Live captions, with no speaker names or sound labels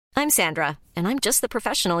I'm Sandra, and I'm just the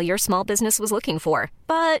professional your small business was looking for.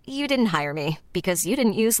 But you didn't hire me because you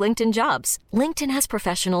didn't use LinkedIn Jobs. LinkedIn has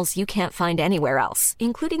professionals you can't find anywhere else,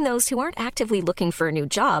 including those who aren't actively looking for a new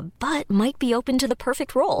job, but might be open to the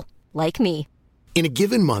perfect role, like me. In a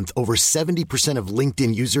given month, over 70% of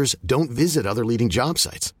LinkedIn users don't visit other leading job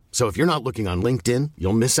sites. So if you're not looking on LinkedIn,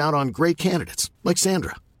 you'll miss out on great candidates like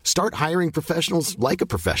Sandra. Start hiring professionals like a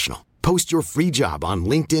professional. Post your free job on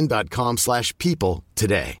linkedin.com/people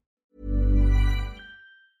today.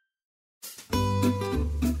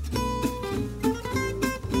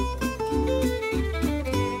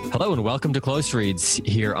 Hello and welcome to Close Reads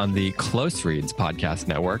here on the Close Reads Podcast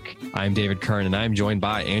Network. I'm David Kern and I'm joined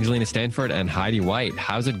by Angelina Stanford and Heidi White.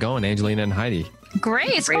 How's it going, Angelina and Heidi? Great.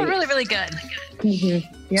 It's going really, really good.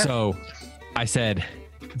 Mm-hmm. Yep. So I said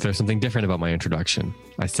there's something different about my introduction.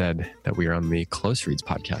 I said that we are on the Close Reads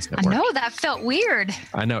Podcast Network. I know, that felt weird.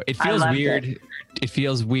 I know. It feels weird. It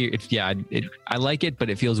feels weird. I like it,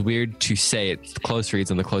 but it feels weird to say it's Close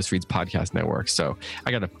Reads on the Close Reads Podcast Network. So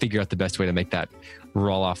I got to figure out the best way to make that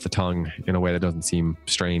roll off the tongue in a way that doesn't seem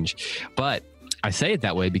strange. But I say it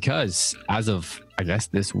that way because as of, I guess,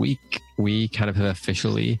 this week, we kind of have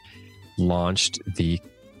officially launched the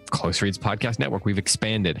Close Reads Podcast Network. We've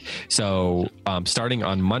expanded. So starting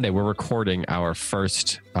on Monday, we're recording our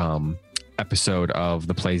first episode of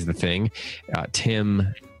The Plays the Thing.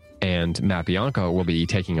 Tim and Matt Bianco will be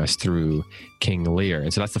taking us through King Lear.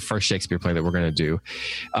 And so that's the first Shakespeare play that we're going to do.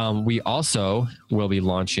 We also will be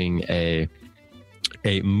launching a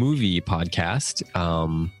movie podcast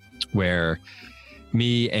where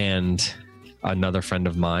me and another friend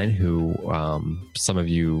of mine who some of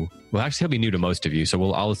you, well, actually he'll be new to most of you,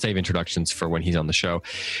 so I'll save introductions for when he's on the show.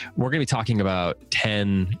 We're going to be talking about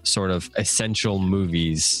 10 sort of essential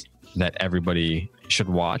movies that everybody should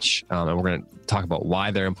watch, and we're going to talk about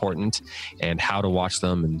why they're important and how to watch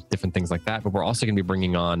them and different things like that. But we're also going to be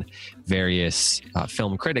bringing on various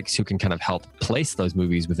film critics who can kind of help place those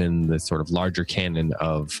movies within the sort of larger canon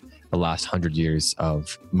of the last 100 years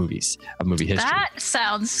of movie history. That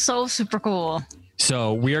sounds so super cool.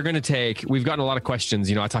 So we've gotten a lot of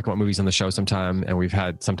questions. I talk about movies on the show sometime, and we've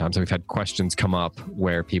had questions come up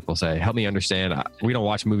where people say, help me understand. We don't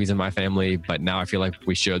watch movies in my family, but now I feel like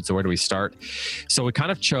we should. So where do we start? So we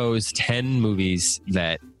kind of chose 10 movies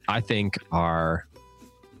that I think are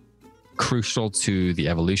crucial to the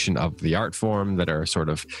evolution of the art form, that are sort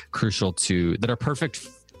of crucial that are perfect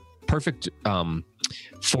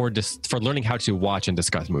for learning how to watch and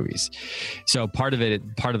discuss movies. So part of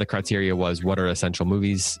the criteria was what are essential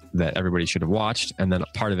movies that everybody should have watched, and then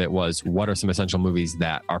part of it was what are some essential movies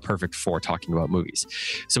that are perfect for talking about movies.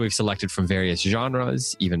 So we've selected from various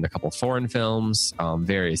genres, even a couple foreign films,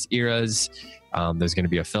 various eras. There's going to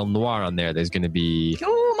be a film noir on there. There's going to be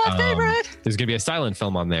my favorite. There's going to be a silent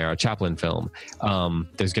film on there, a Chaplin film.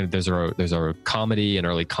 There's a comedy, an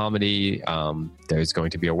early comedy. There's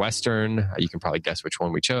going to be a Western. You can probably guess which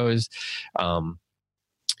one we chose.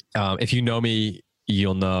 If you know me,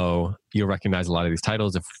 you'll recognize a lot of these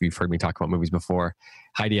titles if you've heard me talk about movies before.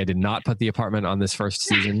 Heidi, I did not put The Apartment on this first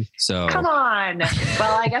season, so come on.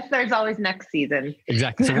 Well, I guess there's always next season.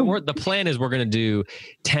 Exactly. So the plan is we're going to do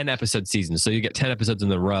 10 episode seasons. So you get 10 episodes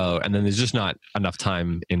in a row, and then there's just not enough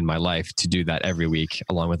time in my life to do that every week,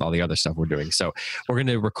 along with all the other stuff we're doing. So we're going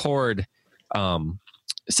to record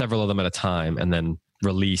several of them at a time, and then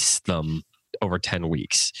release them over 10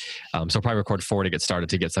 weeks. So probably record 4 to get started,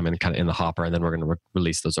 to get some in the hopper, and then we're going to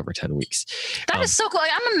release those over 10 weeks. That is so cool.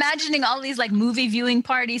 I'm imagining all these movie viewing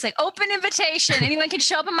parties, open invitation. Anyone can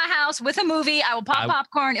show up in my house with a movie. I will pop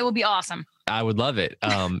popcorn. It will be awesome. I would love it.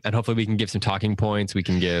 And hopefully we can give some talking points. We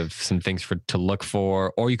can give some things to look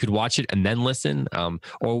for, or you could watch it and then listen.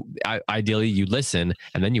 Or ideally you listen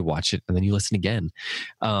and then you watch it and then you listen again.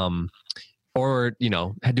 Or,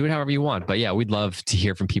 do it however you want. But yeah, we'd love to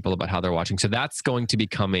hear from people about how they're watching. So that's going to be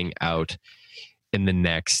coming out in the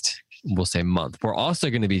next, we'll say, month. We're also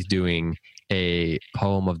going to be doing a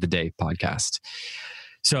Poem of the Day podcast.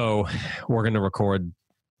 So we're going to record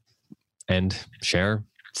and share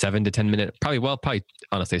 7 to 10 minute,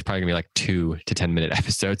 honestly, it's probably gonna be 2 to 10 minute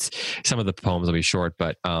episodes. Some of the poems will be short,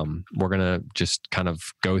 but we're gonna just kind of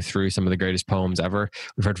go through some of the greatest poems ever.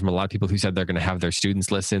 We've heard from a lot of people who said they're gonna have their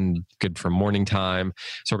students listen, good for morning time.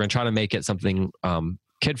 So we're gonna try to make it something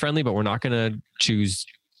kid friendly, but we're not gonna choose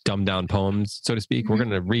dumbed down poems, so to speak. Mm-hmm. We're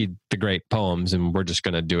gonna read the great poems, and we're just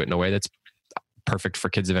gonna do it in a way that's perfect for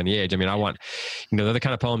kids of any age. I mean, I want, they're the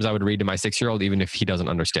kind of poems I would read to my 6-year-old, even if he doesn't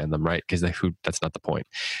understand them, right? Because that's not the point.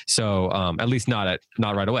 So at least not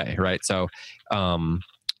right away, right? So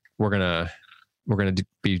we're gonna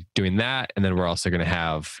be doing that, and then we're also gonna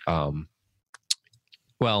have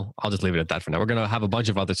Well, I'll just leave it at that for now. We're going to have a bunch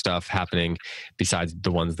of other stuff happening besides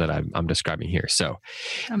the ones that I'm describing here. So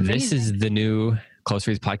This is the new Close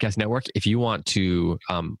Reads Podcast Network. If you want to,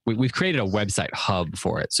 we've created a website hub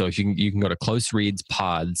for it. So if you can go to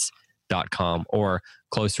closereadspods.com or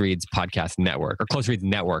Close Reads Podcast Network or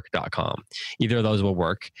closereadsnetwork.com. Either of those will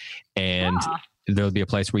work. And there'll be a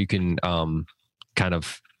place where you can kind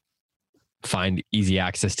of find easy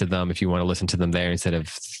access to them if you want to listen to them there instead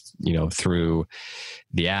of, through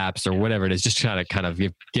the apps or whatever it is. Just try to kind of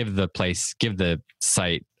give the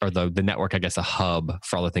site or the network, I guess, a hub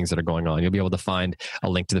for all the things that are going on. You'll be able to find a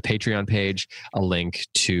link to the Patreon page, a link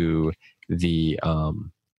to the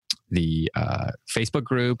Facebook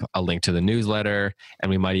group, a link to the newsletter,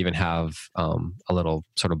 and we might even have a little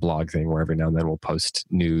sort of blog thing where every now and then we'll post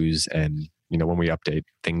news and when we update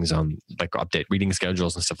things on update reading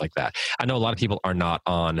schedules and stuff like that. I know a lot of people are not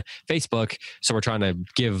on Facebook, so we're trying to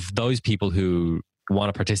give those people who want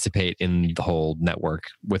to participate in the whole network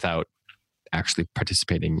without actually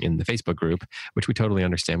participating in the Facebook group, which we totally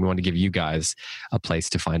understand. We want to give you guys a place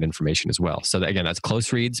to find information as well. So again, that's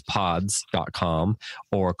closereadspods.com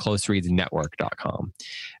or closereadsnetwork.com.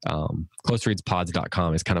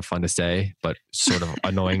 Closereadspods.com is kind of fun to say, but sort of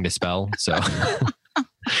annoying to spell. So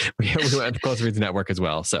we went to Close Reads Network as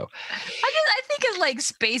well. So I think it's like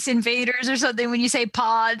Space Invaders or something when you say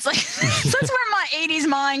pods. Like that's where my 80s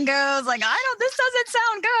mind goes. Like, this doesn't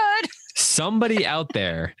sound good. Somebody out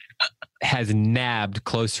there has nabbed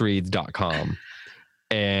closereads.com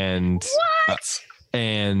and what?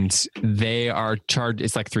 And they are charged.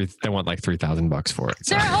 It's like they want like $3,000 for it.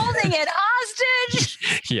 So. They're holding it hostage.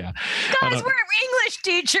 Yeah. Guys, we're English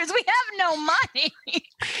teachers. We have no money.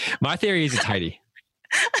 My theory is it's Heidi.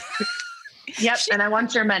 Yep. And I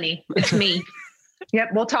want your money. It's me. Yep.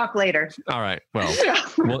 We'll talk later. All right. Well,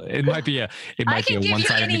 it might be a one-sided negotiation. I can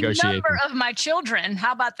give you any number of my children.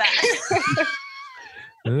 How about that?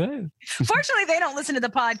 Fortunately, they don't listen to the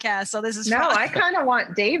podcast, so this is fun. I kind of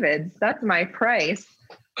want David's. That's my price.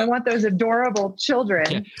 I want those adorable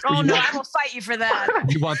children. Yeah. Oh no, I will fight you for that.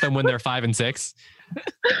 You want them when they're 5 and 6?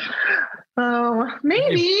 Oh,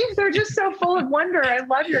 maybe. They're just so full of wonder. I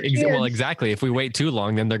love your kids. Well, exactly. If we wait too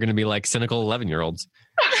long, then they're going to be like cynical 11-year-olds.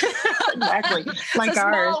 Exactly. Like it's a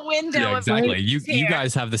ours. small window. Yeah, exactly. You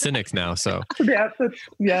guys have the cynics now, so.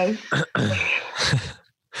 Yeah.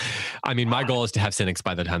 I mean, my goal is to have cynics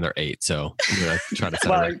by the time they're 8, so I'm going to try to set it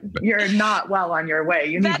right. You're not well on your way.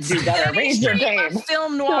 You need to do better. Raise your game.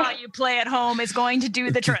 Film noir you play at home is going to do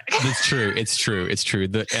the trick. It's true. It's true.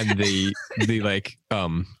 The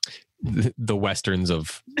westerns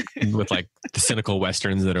with like the cynical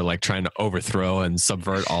westerns that are like trying to overthrow and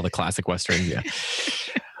subvert all the classic westerns. Yeah.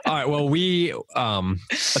 All right. Well,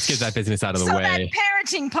 let's get that business out of the way. That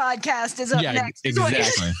parenting podcast is up next.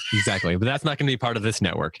 Exactly. But that's not going to be part of this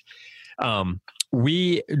network.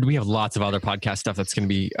 We have lots of other podcast stuff that's going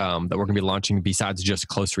to be that we're going to be launching besides just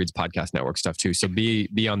Close Reads Podcast Network stuff too. So be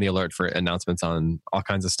on the alert for announcements on all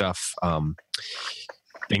kinds of stuff.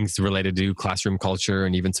 Things related to classroom culture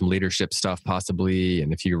and even some leadership stuff possibly.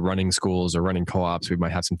 And if you're running schools or running co-ops, we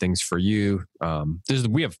might have some things for you.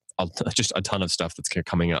 We have just a ton of stuff that's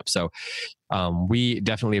coming up. So we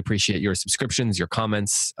definitely appreciate your subscriptions, your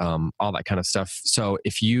comments, all that kind of stuff. So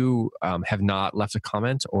if you have not left a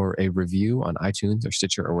comment or a review on iTunes or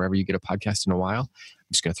Stitcher or wherever you get a podcast in a while, I'm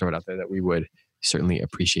just going to throw it out there that we would certainly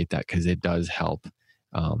appreciate that because it does help.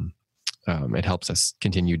 It helps us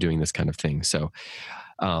continue doing this kind of thing. So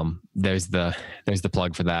there's the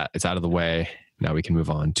plug for that. It's out of the way. Now we can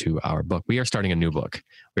move on to our book. We are starting a new book.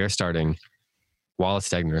 We are starting Wallace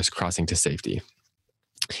Stegner's Crossing to Safety,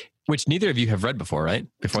 which neither of you have read before, right?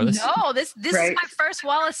 Before this? No, this right. is my first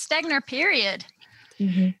Wallace Stegner period.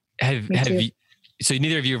 Mm-hmm. Have you? So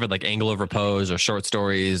neither of you have read like Angle of Repose or short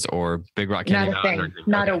stories or Big Rock Canyon? Not a thing.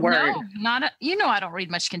 Not a word. No, I don't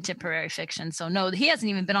read much contemporary fiction. So no, he hasn't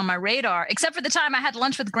even been on my radar, except for the time I had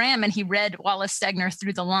lunch with Graham and he read Wallace Stegner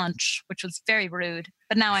through the lunch, which was very rude.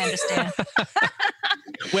 But now I understand.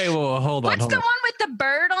 Wait, hold on. What's the one with the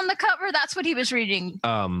bird on the cover? That's what he was reading.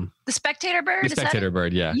 The Spectator Bird? The Spectator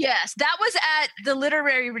Bird, yeah. Yes, that was at the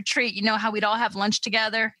literary retreat. You know how we'd all have lunch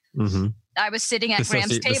together? Mm-hmm. I was sitting at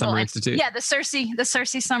Graham's table. The Summer Institute? Yeah, the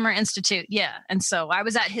Cersei Summer Institute. Yeah. And so I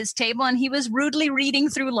was at his table and he was rudely reading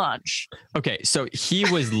through lunch. Okay. So he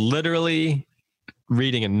was literally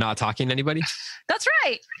reading and not talking to anybody? That's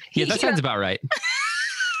right. Yeah, that sounds about right.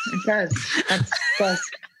 It does.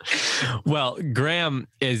 Well, Graham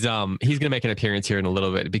is, he's going to make an appearance here in a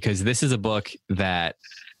little bit because this is a book that,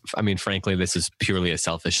 I mean, frankly, this is purely a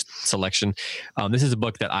selfish selection. This is a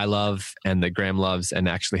book that I love and that Graham loves and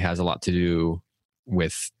actually has a lot to do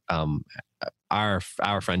with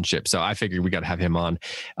our friendship. So I figured we got to have him on.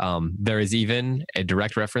 There is even a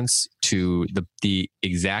direct reference to the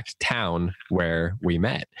exact town where we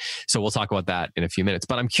met. So we'll talk about that in a few minutes.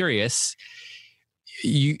 But I'm curious,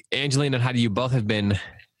 you, Angelina and Heidi, you both have been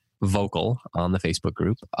vocal on the Facebook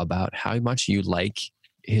group about how much you like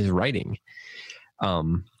his writing.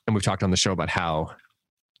 And we've talked on the show about how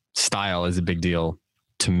style is a big deal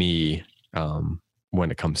to me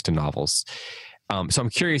when it comes to novels. So I'm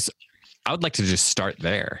curious, I would like to just start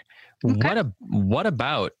there. Okay. What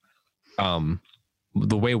about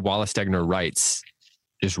the way Wallace Stegner writes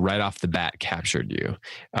just right off the bat captured you?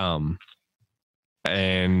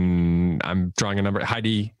 And I'm drawing a number.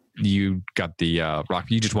 Heidi, you got the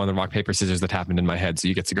you just won the rock, paper, scissors that happened in my head, so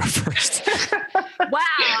you get to go first. Wow.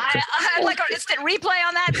 I'd like an instant replay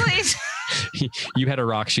on that, please. You had a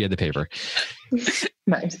rock, she had the paper.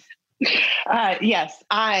 Nice. Yes,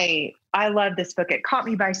 I love this book. It caught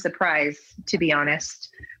me by surprise, to be honest.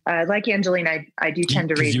 Like Angelina, I do tend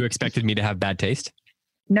to read. You expected me to have bad taste?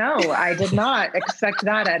 No, I did not expect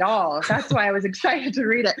that at all. That's why I was excited to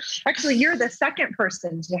read it. Actually, you're the second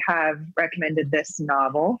person to have recommended this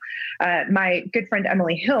novel. My good friend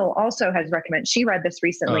Emily Hill also has recommended. She read this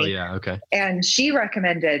recently. Oh, yeah. Okay. And she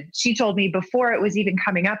told me before it was even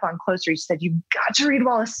coming up on Close Reads, she said, you've got to read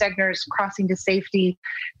Wallace Stegner's Crossing to Safety.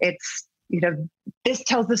 It's, this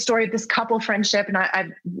tells the story of this couple friendship. And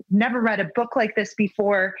I've never read a book like this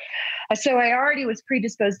before. So I already was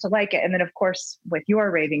predisposed to like it. And then, of course, with your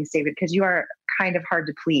ravings, David, because you are kind of hard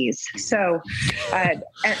to please. So,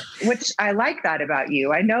 which I like that about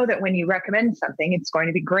you. I know that when you recommend something, it's going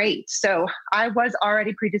to be great. So I was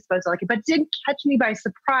already predisposed to like it, but did catch me by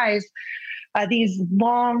surprise. These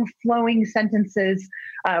long flowing sentences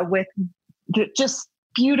with just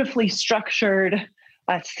beautifully structured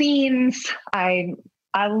themes. I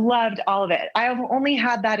loved all of it. I've only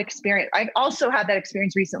had that experience. I've also had that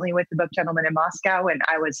experience recently with the book Gentleman in Moscow. And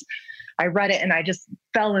I read it and I just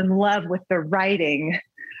fell in love with the writing.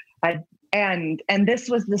 And this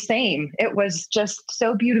was the same. It was just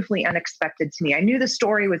so beautifully unexpected to me. I knew the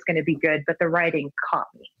story was going to be good, but the writing caught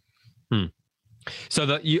me. So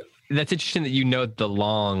that's interesting that you note the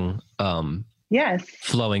long, yes,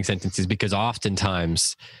 flowing sentences, because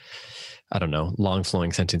oftentimes, I don't know, long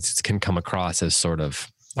flowing sentences can come across as sort of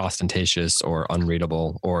ostentatious or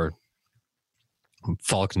unreadable or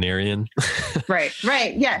Faulknerian. Right.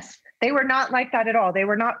 Yes. They were not like that at all. They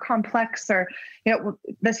were not complex or,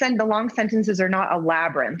 the long sentences are not a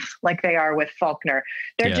labyrinth like they are with Faulkner.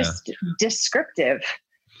 They're just descriptive.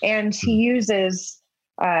 And he uses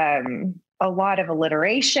a lot of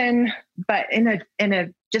alliteration, but in a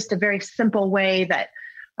just a very simple way that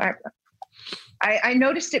I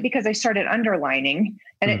noticed it because I started underlining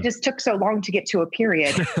and it just took so long to get to a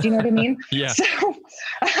period. Do you know what I mean? Yeah. So,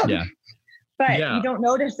 but you don't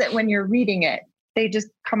notice it when you're reading it. They just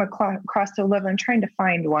come across to a level. I'm trying to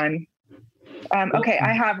find one. Okay,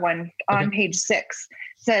 I have one on page 6.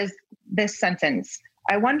 It says this sentence: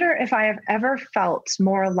 I wonder if I have ever felt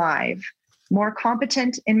more alive, more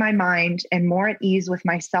competent in my mind, and more at ease with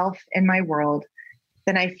myself and my world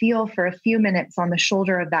than I feel for a few minutes on the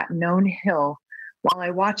shoulder of that known hill, while I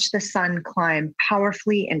watch the sun climb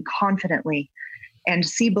powerfully and confidently and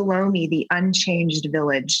see below me the unchanged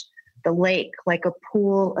village, the lake like a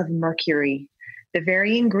pool of mercury, the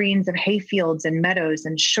varying greens of hayfields and meadows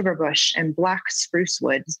and sugar bush and black spruce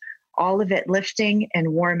woods, all of it lifting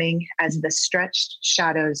and warming as the stretched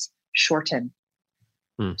shadows shorten.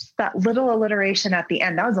 That little alliteration at the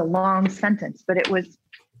end, that was a long sentence, but it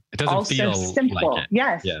doesn't also feel simple. Like it.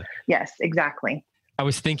 Yes. Yeah. Yes, exactly. I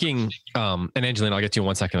was thinking, and Angelina, I'll get to you in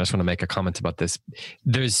 1 second. I just want to make a comment about this.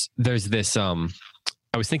 There's this, I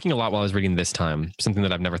was thinking a lot while I was reading this time, something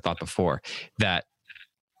that I've never thought before, that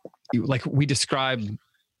like we describe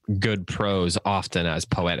good prose often as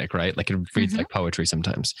poetic, right? Like it reads like poetry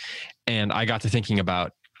sometimes. And I got to thinking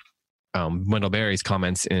about Wendell Berry's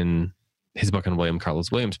comments in his book on William Carlos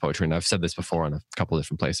Williams poetry. And I've said this before on a couple of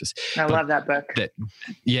different places. I love that book.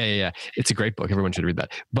 Yeah. It's a great book. Everyone should read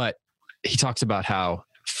that. But he talks about how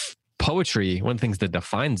poetry, one of the things that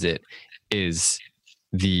defines it is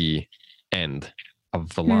the end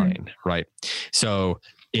of the line, right? So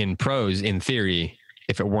in prose, in theory,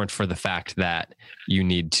 if it weren't for the fact that you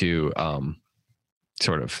need to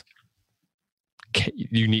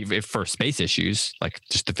you need for space issues, like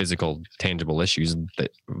just the physical, tangible issues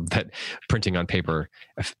that printing on paper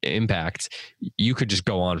impacts, you could just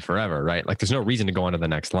go on forever, right? Like there's no reason to go on to the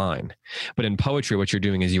next line. But in poetry, what you're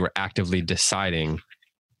doing is you are actively deciding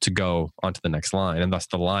to go onto the next line. And thus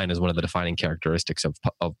the line is one of the defining characteristics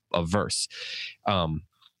of verse.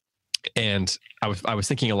 And I was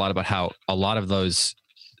thinking a lot about how a lot of those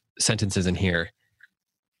sentences in here,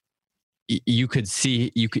 you could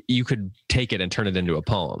take it and turn it into a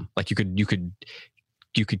poem. Like you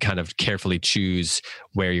could kind of carefully choose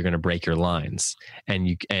where you're going to break your lines,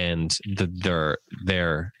 and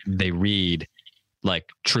they read like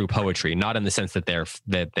true poetry, not in the sense that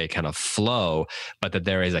they kind of flow, but that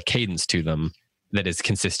there is a cadence to them that is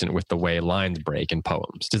consistent with the way lines break in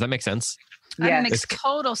poems. Does that make sense? That makes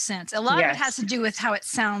total sense. A lot of it has to do with how it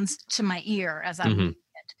sounds to my ear as I'm reading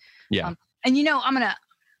it. Yeah. And I'm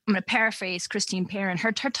gonna paraphrase Christine Perrin.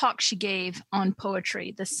 Her talk she gave on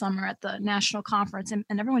poetry this summer at the national conference, and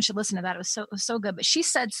everyone should listen to that. It was so good. But she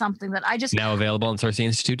said something that I just now available on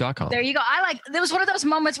CerseiInstitute.com. There you go. There was one of those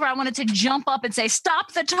moments where I wanted to jump up and say,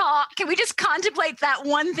 "Stop the talk! Can we just contemplate that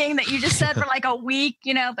one thing that you just said for like a week?"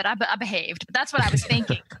 But I behaved. But that's what I was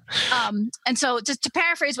thinking. And so, just to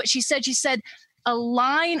paraphrase what she said, a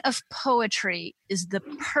line of poetry is the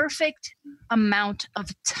perfect amount of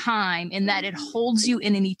time in that it holds you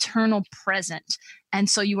in an eternal present. And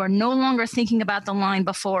so you are no longer thinking about the line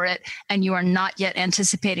before it, and you are not yet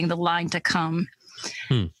anticipating the line to come.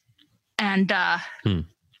 And yeah, I'm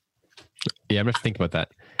going to think about that.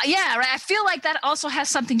 Yeah, right. I feel like that also has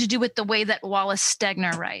something to do with the way that Wallace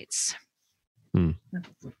Stegner writes.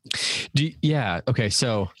 Okay.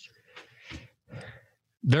 So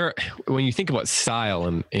when you think about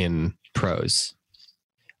style in prose,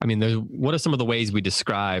 I mean, what are some of the ways we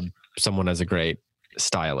describe someone as a great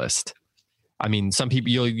stylist? I mean, some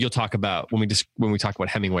people you'll talk about when we talk about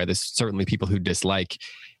Hemingway, there's certainly people who dislike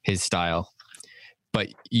his style, but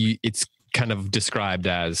it's kind of described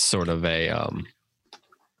as sort of a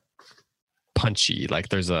punchy. Like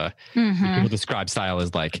there's people describe style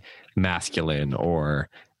as like masculine or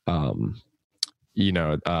I'm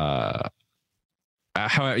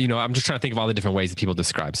just trying to think of all the different ways that people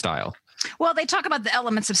describe style. Well, they talk about the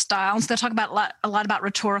elements of style. And so they talk about a lot about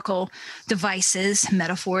rhetorical devices,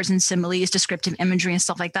 metaphors and similes, descriptive imagery and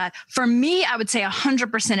stuff like that. For me, I would say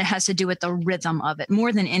 100% it has to do with the rhythm of it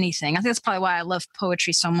more than anything. I think that's probably why I love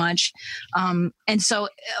poetry so much. And so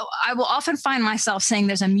I will often find myself saying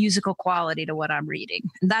there's a musical quality to what I'm reading.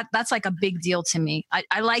 And that's like a big deal to me.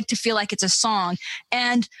 I like to feel like it's a song.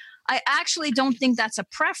 And I actually don't think that's a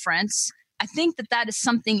preference. I think that is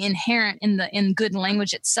something inherent in good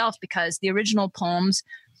language itself, because the original poems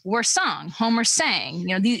were sung. Homer sang.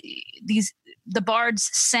 The bards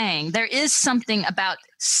sang. There is something about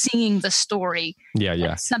singing the story.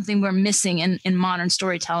 Yeah. Something we're missing in modern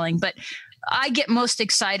storytelling. But I get most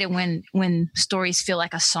excited when stories feel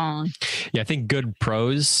like a song. Yeah, I think good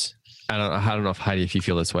prose. I don't know if you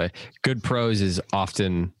feel this way. Good prose is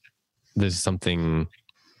often there's something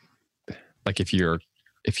like if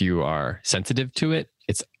you are sensitive to it,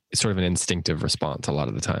 it's sort of an instinctive response a lot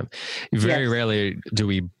of the time. Very rarely do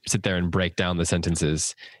we sit there and break down the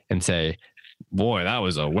sentences and say, boy, that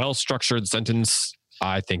was a well-structured sentence.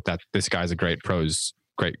 I think that this guy's great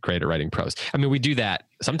at writing prose. I mean, we do that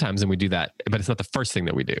sometimes, and we do that, but it's not the first thing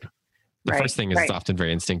that we do. The first thing is it's often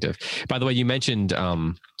very instinctive. By the way, you mentioned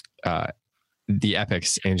the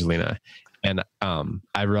epics, Angelina, and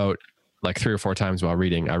I wrote like 3 or 4 times while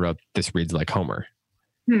reading, I wrote, this reads like Homer.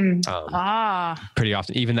 Pretty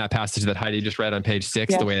often, even that passage that Heidi just read on page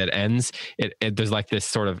 6, the way that it ends, there's like this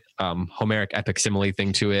sort of Homeric epic simile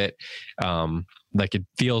thing to it. Like it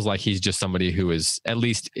feels like he's just somebody who is at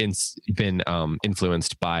least been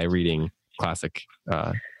influenced by reading classic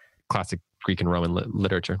Greek and Roman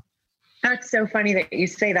literature. That's so funny that you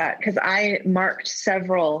say that, because I marked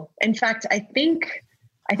several. In fact, I think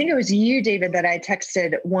it was you, David, that I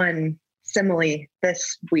texted one simile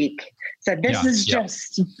this week. Said this is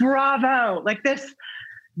just bravo. Like this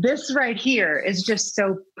right here is just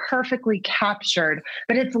so perfectly captured,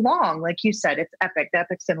 but it's long. Like you said, it's epic. The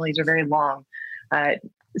epic similes are very long. And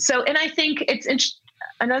I think it's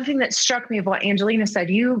another thing that struck me of what Angelina said.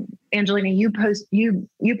 Angelina, you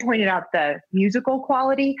pointed out the musical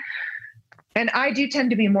quality, and I do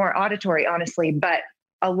tend to be more auditory, honestly, but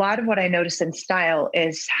a lot of what I notice in style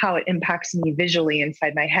is how it impacts me visually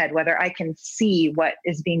inside my head, whether I can see what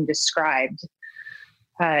is being described.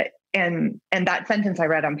 And that sentence I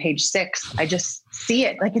read on page 6, I just see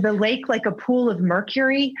it like the lake, like a pool of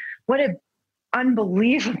mercury. What a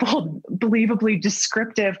unbelievably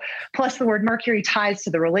descriptive, plus the word mercury ties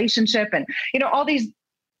to the relationship and, all these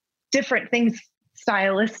different things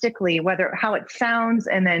stylistically, how it sounds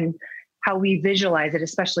and then how we visualize it,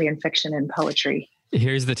 especially in fiction and poetry.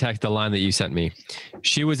 Here's the line that you sent me.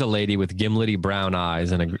 She was a lady with gimlety brown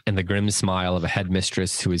eyes and the grim smile of a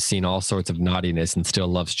headmistress who has seen all sorts of naughtiness and still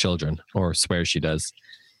loves children, or swears she does.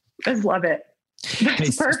 I just love it.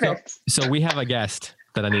 That's perfect. So we have a guest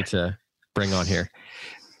that I need to bring on here.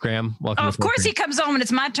 Graham, welcome. Oh, of course he comes on when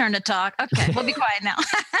it's my turn to talk. Okay, we'll be quiet now.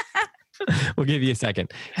 We'll give you a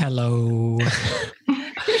second. Hello.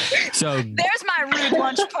 So there's my rude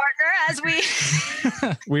lunch partner.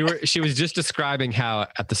 She was just describing how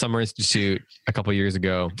at the Summer Institute a couple of years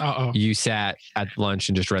ago, you sat at lunch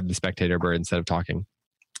and just read the Spectator Bird instead of talking.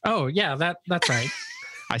 Oh yeah, that's right.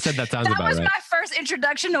 I said that sounds about right. That was my first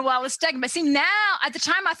introduction to Wallace Stegman. But see, now at the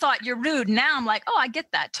time I thought you're rude. Now I'm like, oh, I get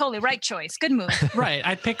that. Totally right choice. Good move. Right.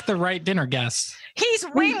 I picked the right dinner guest. He's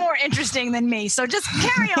way more interesting than me. So just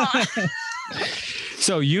carry on.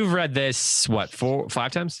 So you've read this, what, 5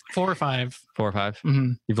 times? 4 or 5. 4 or 5?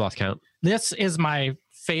 Mm-hmm. You've lost count. This is my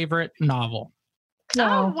favorite novel.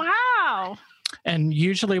 Oh, wow. And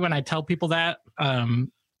usually when I tell people that,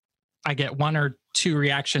 I get 1 or 2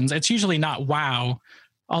 reactions. It's usually not wow,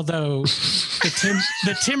 although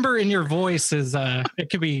the timbre in your voice is, it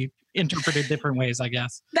could be interpreted different ways, I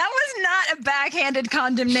guess. That was not a backhanded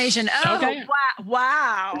condemnation. Oh, okay.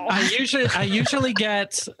 Wow. I usually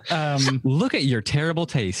get look at your terrible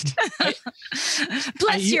taste.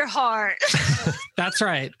 Bless your heart. That's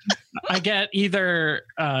right. I get either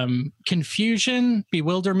confusion,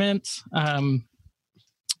 bewilderment,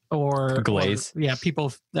 or glaze. Or,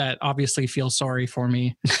 people that obviously feel sorry for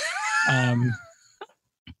me. And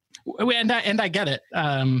I get it.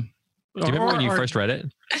 Do you remember when you first read it?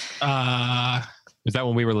 Was that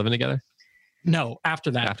when we were living together? No,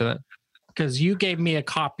 after that. After that? Because you gave me a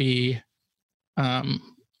copy.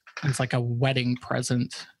 It's like a wedding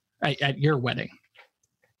present at your wedding.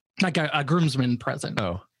 Like a groomsman present.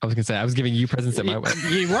 Oh, I was going to say, I was giving you presents at my wedding.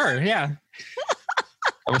 You were, yeah.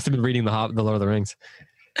 I must have been reading the Lord of the Rings.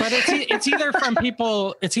 But it's either from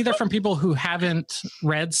people who haven't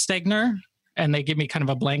read Stegner and they give me kind of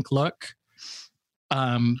a blank look.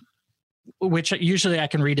 Which usually I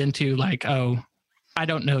can read into like, oh, I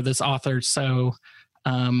don't know this author, so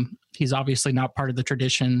he's obviously not part of the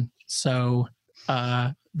tradition. So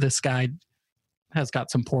this guy has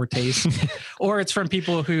got some poor taste. Or it's from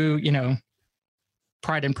people who,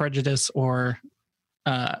 Pride and Prejudice or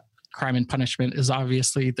Crime and Punishment is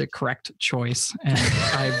obviously the correct choice. And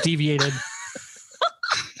I've deviated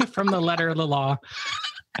from the letter of the law.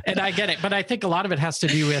 And I get it, but I think a lot of it has to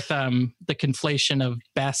do with the conflation of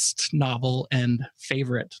best novel and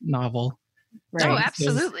favorite novel. Right. Oh,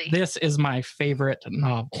 absolutely. This is my favorite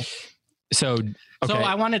novel. So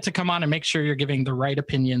I wanted to come on and make sure you're giving the right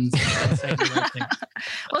opinions and saying the right thing.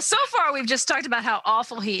 Well, so far we've just talked about how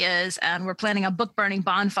awful he is, and we're planning a book burning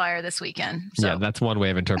bonfire this weekend. So. Yeah, that's one way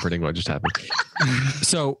of interpreting what just happened.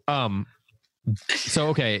 So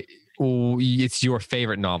okay, it's your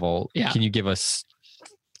favorite novel. Yeah. Can you give us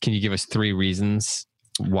 3 reasons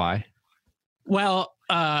why? Well,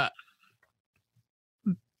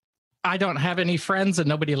 I don't have any friends and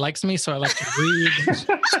nobody likes me, so I like to read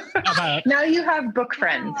about... Now you have book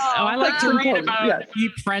friends. I like to read about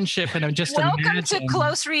deep friendly and just Welcome to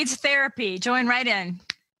Close Reads Therapy. Join right in.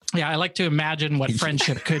 Yeah, I like to imagine what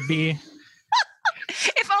friendship could be.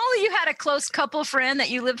 If only you had a close couple friend that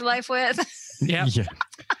you lived life with. Yeah.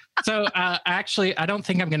 So actually, I don't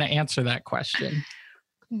think I'm going to answer that question.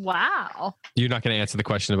 Wow. You're not going to answer the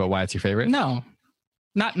question about why it's your favorite? No.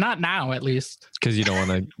 Not now, at least. Because you don't want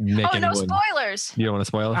to make anyone... no spoilers. You don't want to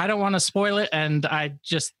spoil it? I don't want to spoil it, and I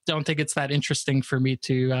just don't think it's that interesting for me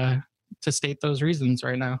to state those reasons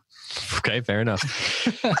right now. Okay, fair enough.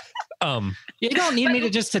 You don't need me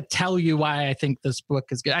to tell you why I think this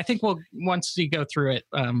book is good. I think once you go through it,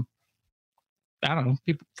 I don't know,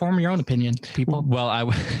 people form your own opinion, people. Well, I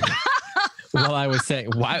was saying,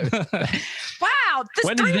 why... Wow.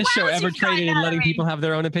 When has this show ever traded in letting people have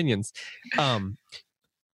their own opinions?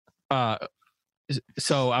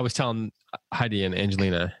 So I was telling Heidi and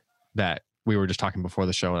Angelina that we were just talking before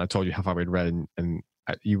the show, and I told you how far we'd read, and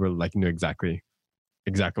you were like, knew exactly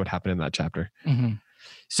what happened in that chapter. Mm-hmm.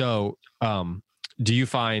 So, do you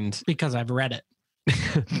find... Because I've read it.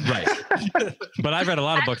 Right. But I've read a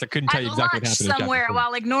lot of books. I couldn't tell you exactly what happened somewhere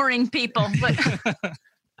while ignoring people. But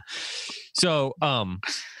So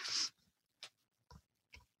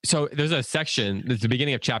there's a section, there's the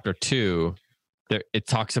beginning of chapter 2, there, it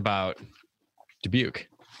talks about Dubuque.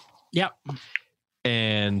 Yep.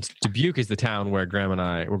 And Dubuque is the town where Graham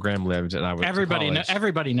lived, and I was.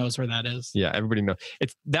 Everybody knows where that is. Yeah, everybody knows.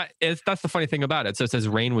 That's the funny thing about it. So it says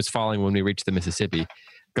rain was falling when we reached the Mississippi.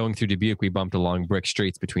 Going through Dubuque, we bumped along brick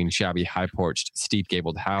streets between shabby, high-porched,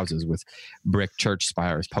 steep-gabled houses with brick church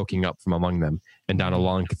spires poking up from among them, and down a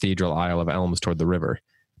long cathedral aisle of elms toward the river.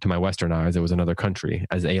 To my Western eyes, it was another country,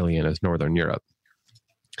 as alien as Northern Europe.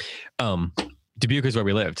 Dubuque is where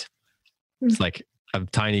we lived. It's like a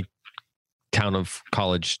tiny town of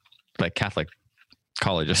college, like Catholic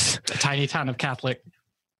colleges. A tiny town of Catholic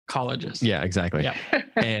colleges. Yeah, exactly. Yeah.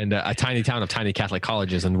 And a tiny town of tiny Catholic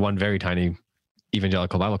colleges and one very tiny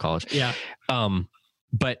evangelical Bible college. Yeah.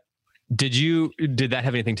 But did that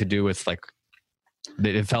have anything to do with like,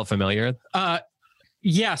 it felt familiar?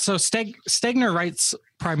 Yeah. So Stegner writes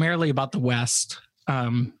primarily about the West,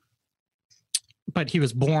 but he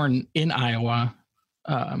was born in Iowa.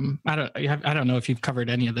 I don't know if you've covered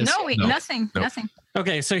any of this. No, nothing.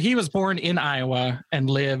 Okay, so he was born in Iowa and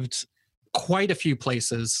lived quite a few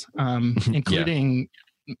places, including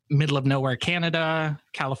middle of nowhere Canada,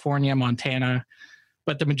 California, Montana.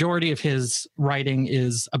 But the majority of his writing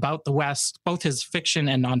is about the West, both his fiction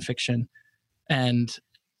and nonfiction. And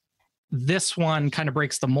this one kind of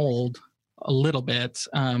breaks the mold a little bit.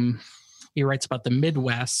 He writes about the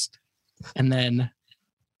Midwest, and then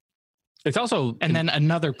it's also then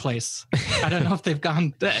another place. I don't know if they've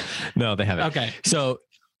gone. No, they haven't. Okay, so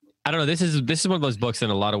I don't know. This is one of those books. In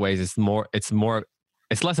a lot of ways, it's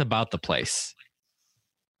less about the place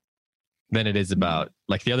than it is about,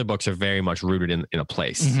 like, the other books are very much rooted in a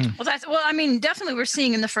place. Mm-hmm. Well, I mean, definitely we're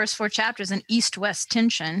seeing in the first 4 chapters an East-West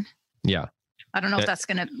tension. Yeah. I don't know if that's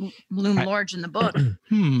going to loom large in the book.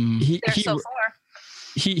 So far.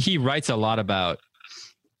 He writes a lot about,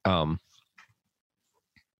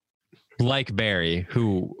 like Barry,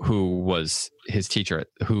 who was his teacher,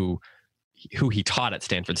 who he taught at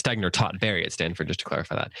Stanford. Stegner taught Barry at Stanford, just to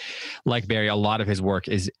clarify that. Like Barry, a lot of his work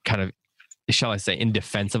is kind of, shall I say, in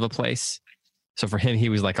defense of a place. So for him, he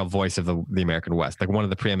was like a voice of the American West, like one of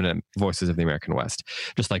the preeminent voices of the American West,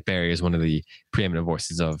 just like Barry is one of the preeminent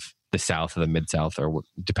voices of the South or the Mid-South, or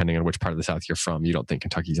depending on which part of the South you're from. You don't think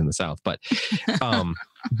Kentucky's in the South, but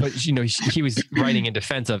he was writing in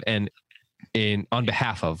defense of and on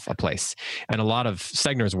behalf of a place. And a lot of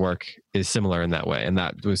Stegner's work is similar in that way, and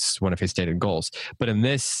that was one of his stated goals. But in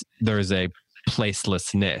this, there's a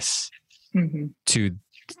placelessness to.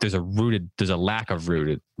 There's a lack of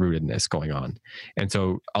rootedness going on. And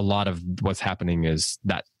so a lot of what's happening is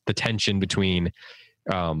that the tension between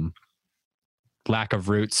lack of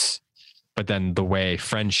roots, but then the way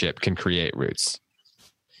friendship can create roots.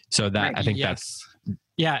 So that, I think that's.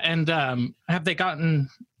 Yeah. And have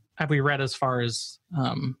we read as far as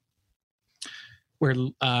where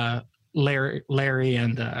Larry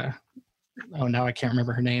and now I can't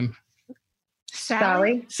remember her name.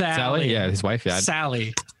 Sally. Yeah, his wife. Yeah.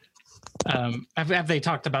 Sally. Have they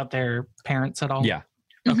talked about their parents at all? Yeah.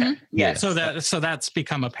 Okay. Yeah. So that's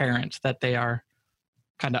become apparent that they are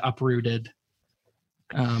kind of uprooted.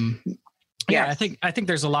 Yeah, I think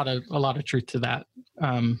there's a lot of truth to that.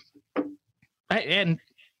 And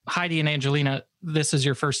Heidi and Angelina, this is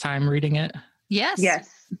your first time reading it? Yes.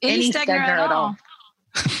 Any Stegner at all.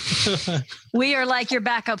 We are like your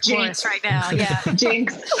backup chorus right now. Yeah.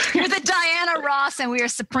 Jinx. You're the Diana Ross and we are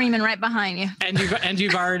supreme and right behind you. And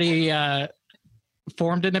you've already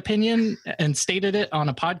formed an opinion and stated it on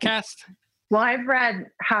a podcast? Well, I've read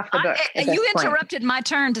half the book. You interrupted my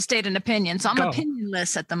turn to state an opinion, so I'm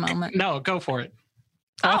opinionless at the moment. No, go for it.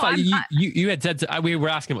 I thought you had said, we were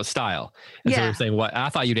asking about style. And so we were saying what, I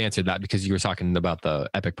thought you'd answered that because you were talking about the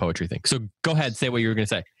epic poetry thing. So go ahead, say what you were going to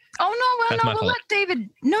say. Oh, no, we'll let David.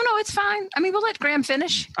 No, it's fine. I mean, we'll let Graham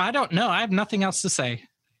finish. I don't know. I have nothing else to say.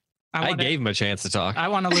 I gave him a chance to talk. I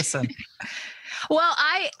want to listen. Well,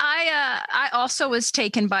 I also was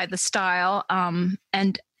taken by the style,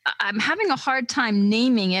 and I'm having a hard time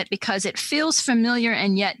naming it because it feels familiar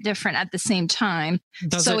and yet different at the same time.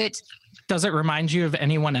 Does it remind you of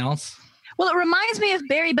anyone else? Well, it reminds me of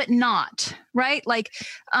Barry, but not, right? Like,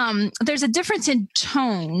 there's a difference in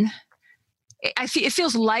tone. It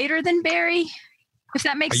feels lighter than Barry, if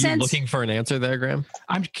that makes sense. Are you looking for an answer there, Graham?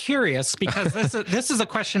 I'm curious because this is a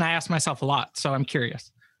question I ask myself a lot, so I'm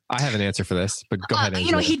curious. I have an answer for this, but go ahead.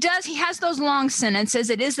 He has those long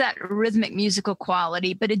sentences. It is that rhythmic musical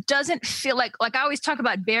quality, but it doesn't feel like I always talk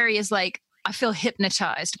about Barry as like, I feel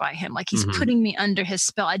hypnotized by him. Like he's putting me under his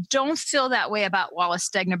spell. I don't feel that way about Wallace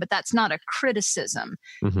Stegner, but that's not a criticism.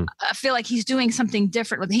 I feel like he's doing something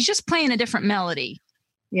different with it. He's just playing a different melody.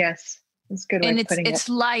 Yes. That's a good way of putting it. It's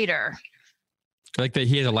lighter. Like that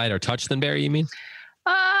he has a lighter touch than Barry, you mean?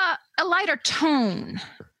 A lighter tone.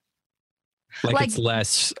 Like it's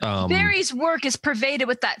less. Barry's work is pervaded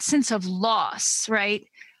with that sense of loss, right?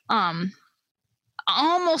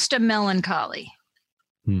 Almost a melancholy.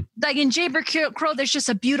 Like in Jayber Crow, there's just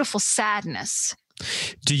a beautiful sadness.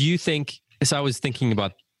 Do you think? So I was thinking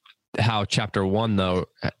about how chapter 1, though,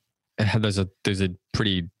 there's a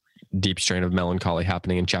pretty deep strain of melancholy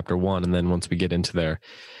happening in chapter 1, and then once we get into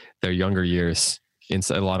their younger years, in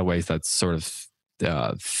a lot of ways that sort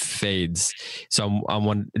of fades. So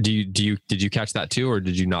did you catch that too, or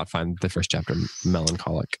did you not find the first chapter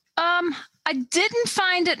melancholic? I didn't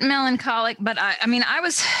find it melancholic, but I mean, I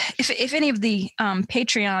was, if any of the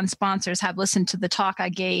Patreon sponsors have listened to the talk I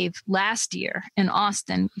gave last year in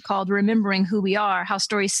Austin called Remembering Who We Are, How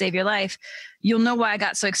Stories Save Your Life, you'll know why I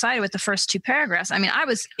got so excited with the first 2 paragraphs. I mean, I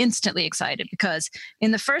was instantly excited because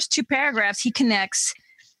in the first 2 paragraphs, he connects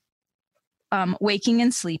waking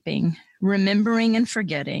and sleeping, remembering and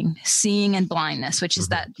forgetting, seeing and blindness, which is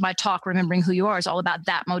that my talk, Remembering Who You Are, is all about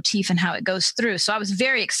that motif and how it goes through. So I was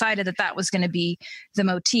very excited that was going to be the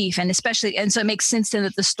motif. And so it makes sense then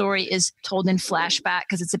that the story is told in flashback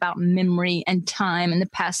because it's about memory and time and the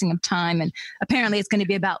passing of time. And apparently it's going to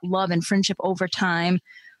be about love and friendship over time.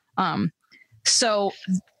 So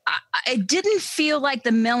I didn't feel like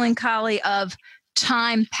the melancholy of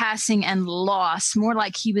time passing and loss, more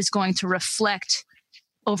like he was going to reflect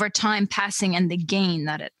over time passing and the gain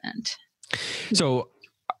that it meant. So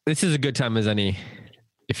this is a good time as any,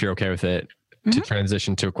 if you're okay with it, to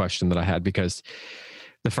transition to a question that I had, because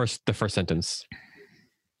the first sentence,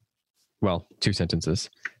 well, 2 sentences,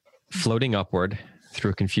 floating upward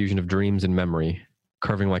through a confusion of dreams and memory,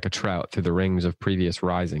 curving like a trout through the rings of previous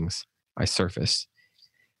risings, I surface.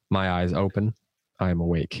 My eyes open, I am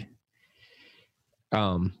awake.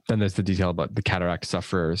 Then there's the detail about the cataract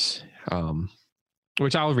sufferers,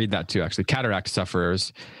 which I'll read that too, actually. Cataract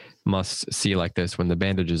sufferers must see like this when the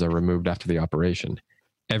bandages are removed after the operation.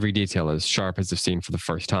 Every detail is sharp as if seen for the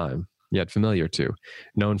first time, yet familiar too,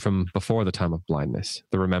 known from before the time of blindness,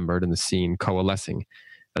 the remembered and the seen coalescing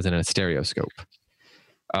as in a stereoscope.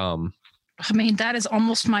 I mean, that is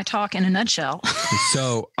almost my talk in a nutshell.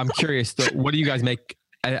 So I'm curious, what do you guys make?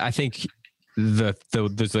 I think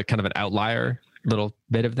there's a kind of an outlier little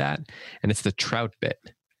bit of that, and it's the trout bit.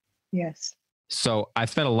 Yes. So I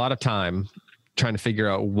spent a lot of time trying to figure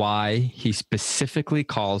out why he specifically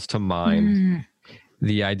calls to mind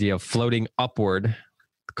the idea of floating upward,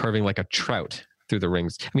 curving like a trout through the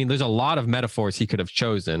rings. I mean, there's a lot of metaphors he could have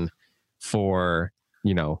chosen for,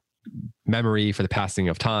 memory, for the passing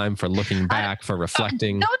of time, for looking back, for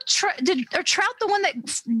reflecting. Are trout the one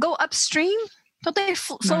that go upstream? Don't they they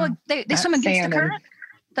swim against salmon. The current?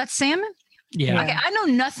 That's salmon? Yeah. Okay, I know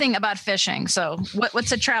nothing about fishing. So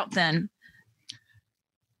what's a trout then?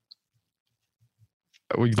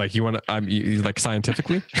 Like you want to, like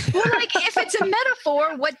scientifically? Well, like if it's a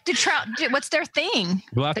metaphor, what do trout do? What's their thing?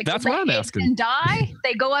 Well, that's what I'm asking. And die?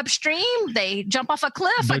 They go upstream? They jump off a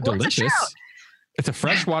cliff? They're like what's delicious. a trout? It's a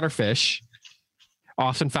freshwater fish,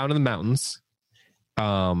 often found in the mountains.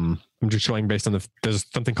 I'm just showing based on there's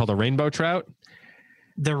something called a rainbow trout.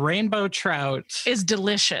 The rainbow trout is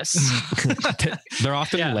delicious. They're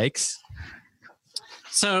often in lakes.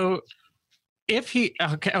 So if he,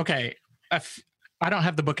 okay. I don't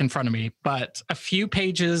have the book in front of me, but a few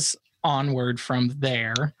pages onward from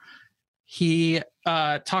there, he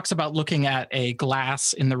talks about looking at a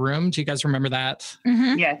glass in the room. Do you guys remember that?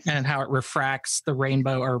 Mm-hmm. Yes. And how it refracts the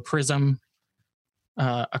rainbow or prism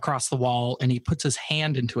across the wall, and he puts his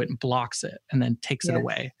hand into it and blocks it and then takes it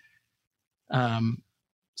away.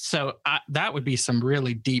 So that would be some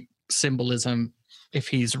really deep symbolism if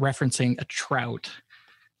he's referencing a trout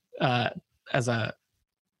as a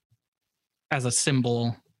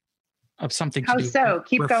symbol of something. How so?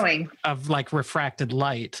 Keep going. Of like refracted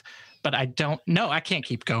light. But I don't know. I can't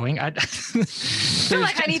keep going. I feel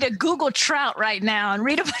like I need to Google trout right now and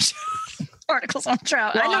read a bunch of articles on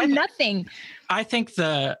trout. Well, I know nothing. I think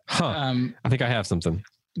I think I have something.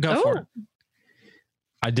 Go for it.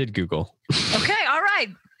 I did Google. Okay. All right.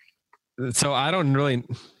 So I don't really.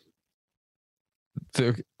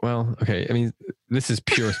 Okay. I mean, this is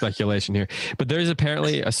pure speculation here, but there's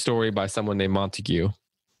apparently a story by someone named Montague,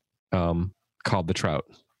 called The Trout.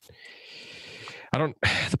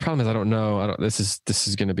 The problem is I don't know. This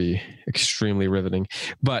is going to be extremely riveting,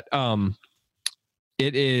 but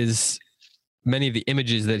it is many of the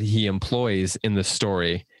images that he employs in the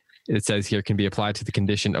story. It says here can be applied to the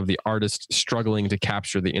condition of the artist struggling to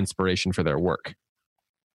capture the inspiration for their work.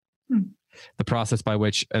 The process by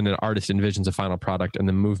which an artist envisions a final product and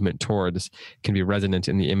the movement towards can be resonant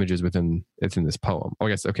in the images within this poem. Oh, I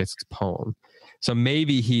guess, okay, so it's a poem. So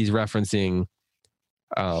maybe he's referencing,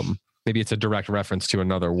 maybe it's a direct reference to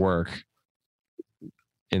another work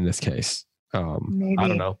in this case. Maybe. I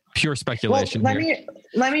don't know. Pure speculation. Well,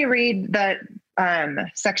 let me read the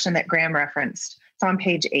section that Graham referenced. It's on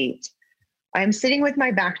page 8. I am sitting with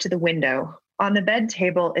my back to the window. On the bed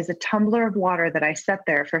table is a tumbler of water that I set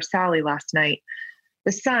there for Sally last night.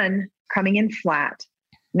 The sun, coming in flat,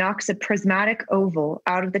 knocks a prismatic oval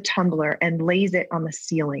out of the tumbler and lays it on the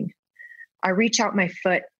ceiling. I reach out my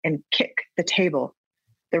foot and kick the table.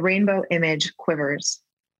 The rainbow image quivers.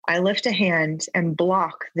 I lift a hand and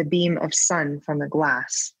block the beam of sun from the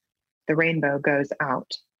glass. The rainbow goes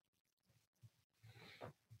out.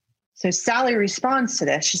 So Sally responds to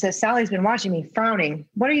this. She says, Sally's been watching me frowning.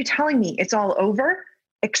 What are you telling me? It's all over?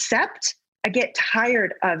 Accept? I get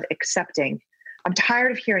tired of accepting. I'm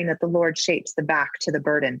tired of hearing that the Lord shapes the back to the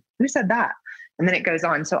burden. Who said that? And then it goes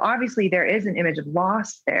on. So obviously there is an image of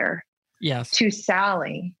loss there. Yes. To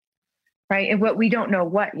Sally, right? And what we don't know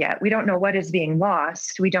what yet. We don't know what is being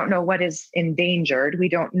lost. We don't know what is endangered. We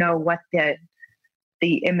don't know what the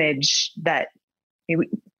image that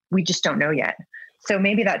we just don't know yet. So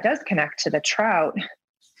maybe that does connect to the trout.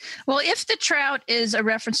 Well, if the trout is a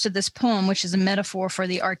reference to this poem, which is a metaphor for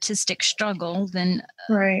the artistic struggle, then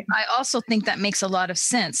right. I also think that makes a lot of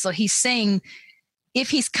sense. So he's saying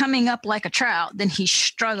if he's coming up like a trout, then he's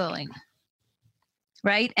struggling,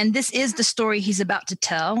 right? And this is the story he's about to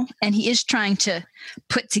tell. And he is trying to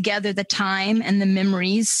put together the time and the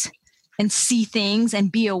memories and see things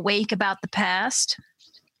and be awake about the past.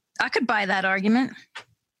 I could buy that argument.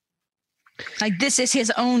 Like this is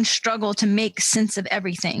his own struggle to make sense of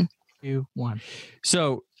everything. 2, 1.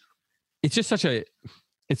 So it's just such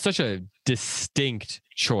a distinct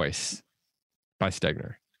choice by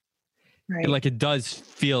Stegner. Right. Like it does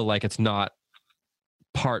feel like it's not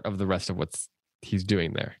part of the rest of what he's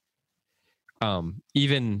doing there.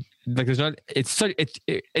 Even like there's not. It's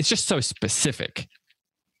just so specific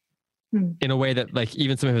in a way that like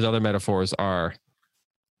even some of his other metaphors are,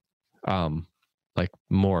 like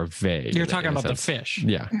more vague. You're talking about the fish.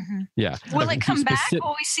 Yeah. Mm-hmm. Yeah. Will like, it come back?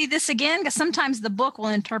 Will we see this again? Because sometimes the book will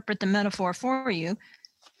interpret the metaphor for you.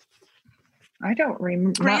 I don't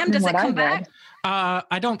remember. Graham, does it come back?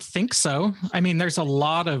 I don't think so. I mean, there's a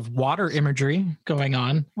lot of water imagery going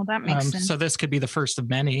on. Well, that makes sense. So this could be the first of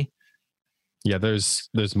many. Yeah, there's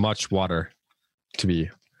much water to be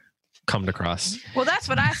come across. Well, that's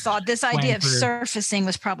what I thought. This idea of surfacing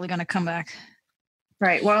was probably going to come back.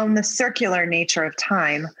 Right. Well, in the circular nature of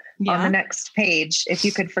time, on the next page, if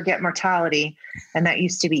you could forget mortality, and that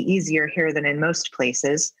used to be easier here than in most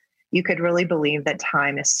places, you could really believe that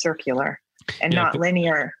time is circular and not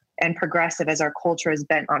linear and progressive as our culture is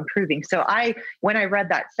bent on proving. So when I read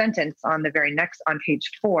that sentence on the very next, on page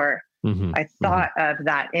 4, I thought of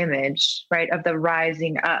that image, right, of the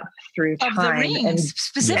rising up through of time the rings, and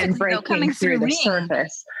specifically breaking coming through the rings.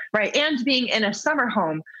 surface, right, and being in a summer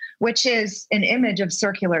home, which is an image of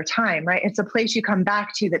circular time, right? It's a place you come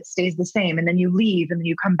back to that stays the same, and then you leave, and then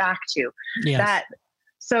you come back to. Yes.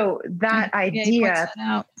 That idea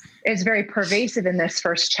is very pervasive in this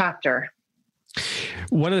first chapter.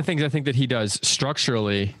 One of the things I think that he does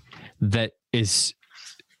structurally that is,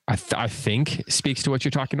 I think, speaks to what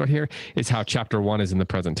you're talking about here is how chapter 1 is in the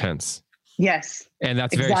present tense. Yes. And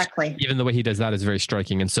that's exactly. Even the way he does that is very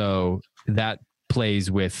striking. And so that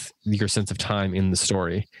plays with your sense of time in the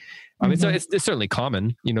story. I mean, so it's certainly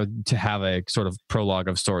common, to have a sort of prologue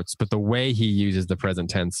of sorts, but the way he uses the present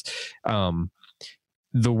tense,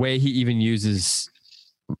 the way he even uses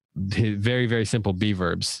his very, very simple be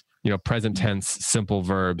verbs, present tense, simple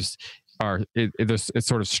verbs it's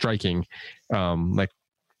sort of striking. Like,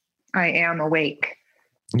 I am awake.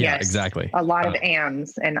 Yeah, yes. Exactly. A lot of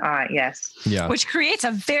ams and yes. Yeah. Which creates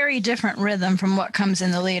a very different rhythm from what comes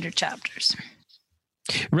in the later chapters.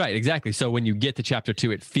 Right, exactly. So when you get to chapter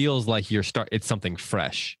 2, it feels like it's something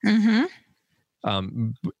fresh.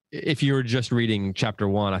 If you were just reading chapter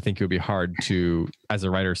 1, I think it would be hard to, as a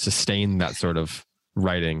writer, sustain that sort of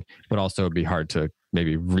writing, but also it'd be hard to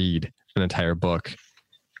maybe read an entire book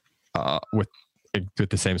with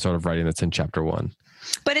the same sort of writing that's in chapter 1.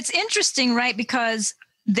 But it's interesting, right? Because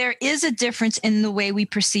there is a difference in the way we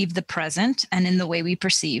perceive the present and in the way we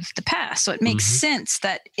perceive the past. So it makes sense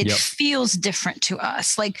that it feels different to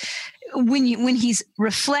us. Like when he's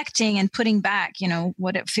reflecting and putting back,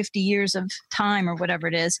 50 years of time or whatever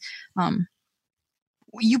it is,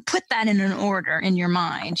 you put that in an order in your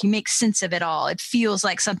mind. You make sense of it all. It feels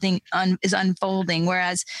like something is unfolding.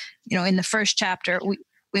 Whereas, in the first chapter,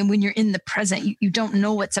 when you're in the present, you don't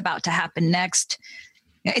know what's about to happen next.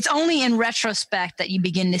 It's only in retrospect that you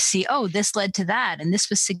begin to see, oh, this led to that, and this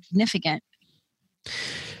was significant.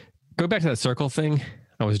 Go back to that circle thing.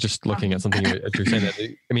 I was just looking at something you're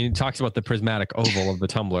saying. It talks about the prismatic oval of the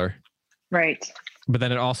tumbler. Right. But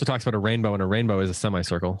then it also talks about a rainbow, and a rainbow is a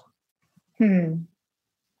semicircle.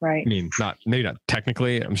 Right. Maybe not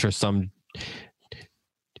technically. I'm sure some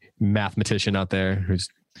mathematician out there who's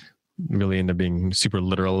really into being super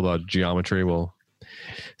literal about geometry will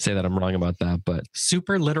say that I'm wrong about that, but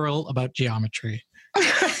Super literal about geometry.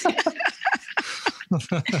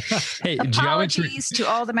 hey, Apologies to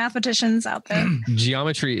all the mathematicians out there.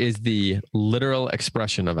 geometry is the literal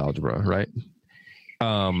expression of algebra, right?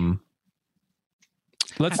 I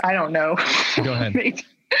don't know. Go ahead.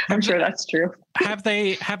 I'm sure that's true. Have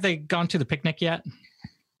they gone to the picnic yet?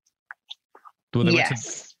 Well, they went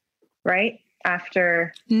Yes. Right?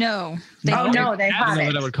 After. No. No, they I don't know what I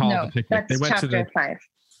haven't. would call No, it the picnic. That's They went to chapter the. 5.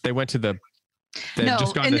 They went to the. they've No,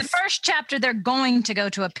 just gone in to the first chapter, they're going to go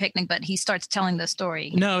to a picnic, but he starts telling the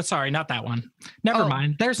story. No, sorry, not that one. Never Oh.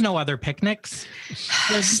 mind. There's no other picnics.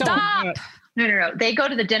 Stop. No. They go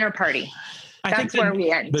to the dinner party. I think That's where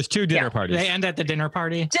we end. There's 2 dinner Yeah. parties. they end at the dinner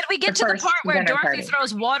party. Did we get The to the first part where dinner Dorothy party.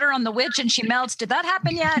 throws water on the witch and she melts? Did that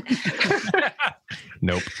happen yet?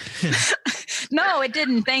 Nope. No, it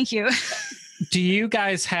didn't. Thank you. Do you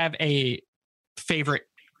guys have a favorite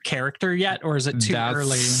character yet, or is it too That's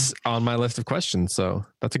early? on my list of questions. So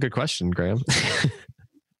that's a good question, Graham.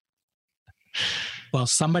 Well,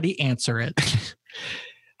 somebody answer it.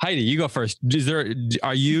 Heidi, you go first.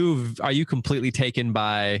 Are you completely taken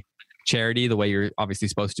by Charity the way you're obviously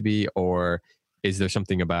supposed to be, or is there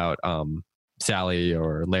something about Sally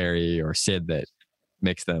or Larry or Sid that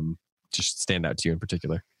makes them just stand out to you in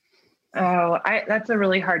particular? Oh, that's a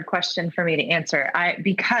really hard question for me to answer.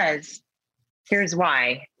 Because here's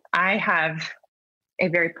why. I have a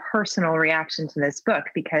very personal reaction to this book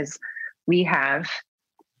because we have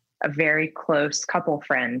a very close couple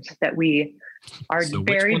friend that we are So which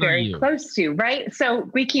very, one are very you? close to, right? So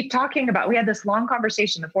we keep talking about, we had this long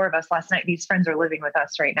conversation, the 4 of us last night. These friends are living with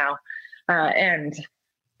us right now. And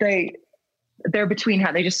they're between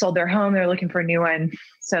how they just sold their home. They're looking for a new one.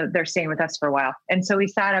 So they're staying with us for a while. And so we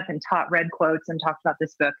sat up and read quotes and talked about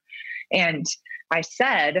this book. And I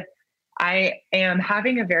said, I am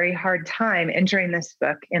having a very hard time entering this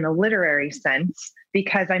book in a literary sense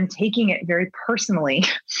because I'm taking it very personally.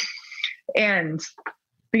 And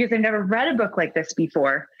because I've never read a book like this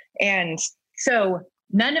before. And so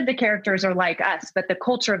none of the characters are like us, but the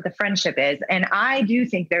culture of the friendship is. And I do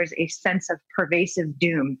think there's a sense of pervasive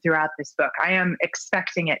doom throughout this book. I am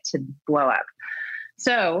expecting it to blow up.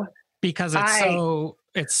 So Because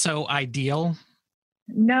it's so ideal.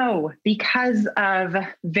 no, because of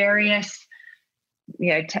various,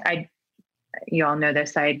 you all know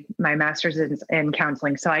this, my master's is in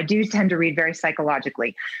counseling. So I do tend to read very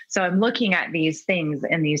psychologically. So I'm looking at these things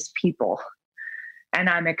and these people, and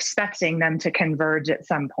I'm expecting them to converge at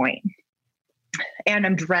some point. And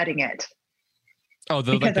I'm dreading it. Oh,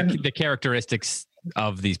 the characteristics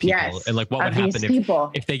of these people, Yes, and like what would of these happen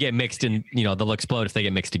people. if they get mixed in, they'll explode if they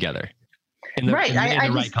get mixed together. Right. I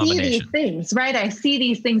just see these things, right? I see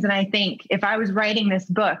these things and I think if I was writing this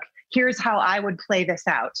book, here's how I would play this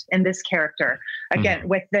out in this character again,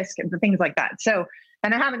 with this, things like that. So,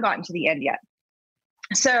 and I haven't gotten to the end yet.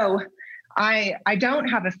 So I don't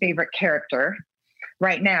have a favorite character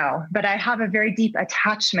right now, but I have a very deep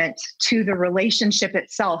attachment to the relationship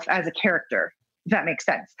itself as a character. If that makes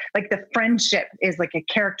sense. Like the friendship is like a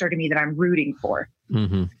character to me that I'm rooting for.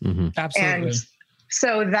 Absolutely. And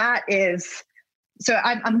so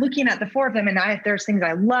I'm looking at the 4 of them and there's things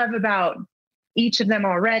I love about each of them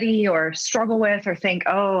already or struggle with or think,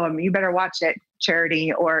 oh, you better watch it,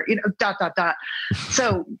 Charity, or,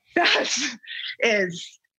 So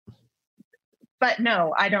but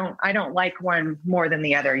no, I don't like one more than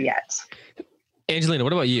the other yet. Angelina,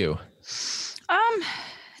 what about you?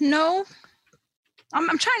 No.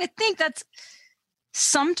 I'm trying to think. That's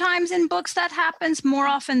sometimes in books that happens. More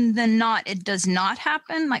often than not, it does not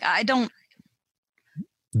happen. Like I don't.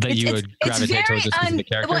 That you would gravitate towards a specific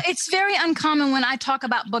character? Well, it's very uncommon when I talk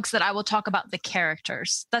about books that I will talk about the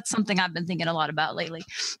characters. That's something I've been thinking a lot about lately.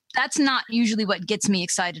 That's not usually what gets me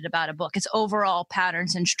excited about a book. It's overall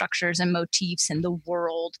patterns and structures and motifs and the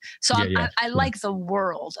world. So I like the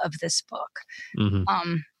world of this book.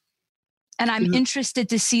 Mm-hmm. And I'm interested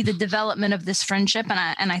to see the development of this friendship.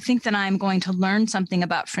 And I think that I'm going to learn something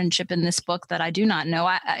about friendship in this book that I do not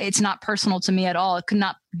know. It's not personal to me at all. It could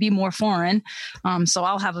not be more foreign. So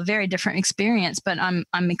I'll have a very different experience, but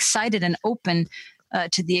I'm excited and open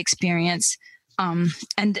to the experience. And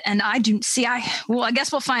I do see, I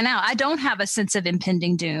guess we'll find out. I don't have a sense of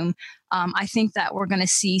impending doom. I think that we're going to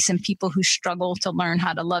see some people who struggle to learn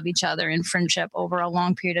how to love each other in friendship over a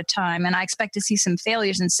long period of time. And I expect to see some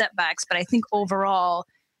failures and setbacks, but I think overall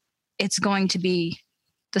it's going to be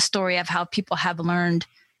the story of how people have learned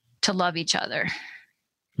to love each other.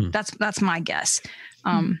 That's my guess.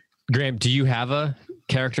 Graham, do you have a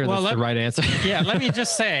character that's the right answer? Yeah, let me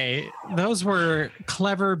just say, those were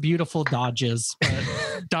clever, beautiful dodges, but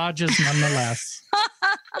dodges nonetheless.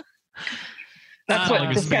 That's what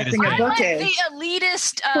like a spade is discussing a spade. book I is. like the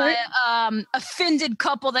elitist, offended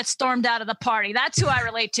couple that stormed out of the party. That's who I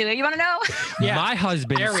relate to. You want to know? Yeah. My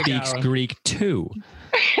husband There we speaks go. Greek too.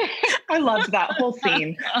 I loved that whole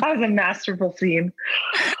scene. That was a masterful scene.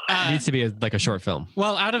 It needs to be like a short film.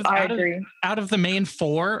 Well, out I of agree. the main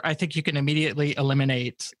four, I think you can immediately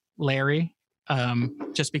eliminate Larry,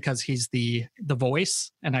 just because he's the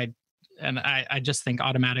voice, and I just think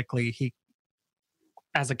automatically he,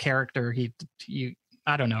 as a character,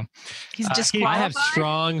 I don't know. He's I disqualified. have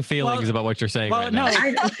strong feelings about what you're saying right now. So do I.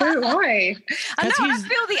 I know. I he's-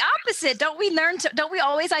 feel the opposite. Don't we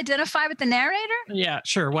always identify with the narrator? Yeah,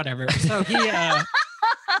 sure, whatever. So he,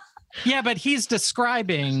 yeah, but he's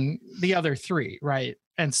describing the other three, right?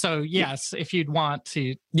 And so, yes, if you'd want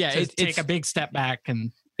to, take a big step back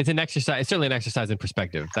and. It's an exercise. It's certainly an exercise in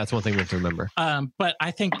perspective. That's one thing we have to remember. But I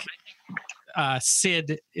think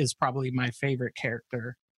Sid is probably my favorite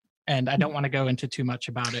character, and I don't want to go into too much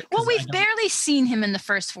about it. Well, 'cause we've barely seen him in the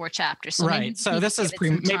first 4 chapters. So maybe right. we So need this to is give it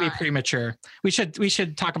some maybe time. premature. We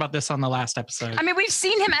should talk about this on the last episode. I mean, we've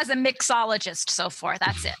seen him as a mixologist so far.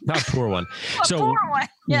 That's it. Not a poor one. A So poor one.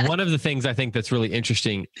 Yeah. one of the things I think that's really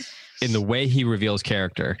interesting in the way he reveals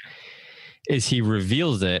character is he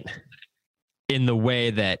reveals it in the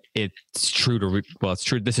way that it's true to it's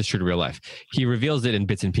true. This is true to real life. He reveals it in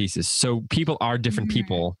bits and pieces. So people are different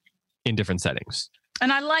people in different settings.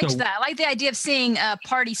 And I liked So- that. I like the idea of seeing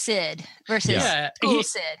Party Sid versus Yeah, School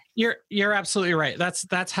Sid. You're absolutely right.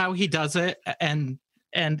 That's how he does it, and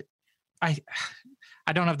I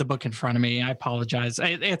don't have the book in front of me. I apologize.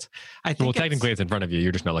 I think Technically it's in front of you.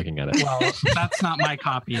 You're just not looking at it. well, that's not my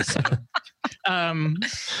copy. So,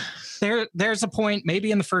 there's a point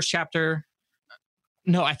maybe in the first chapter.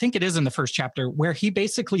 No, I think it is in the first chapter where he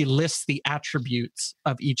basically lists the attributes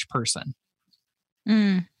of each person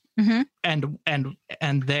Mm. and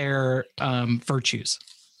their virtues.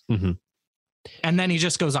 Mhm. And then he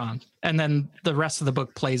just goes on, and then the rest of the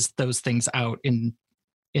book plays those things out in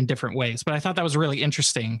different ways. But I thought that was really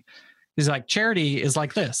interesting. He's like, Charity is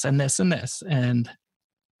like this and this and this, and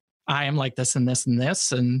I am like this and this and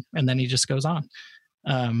this, and then he just goes on.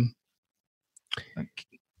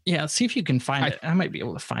 Yeah, see if you can find it. I might be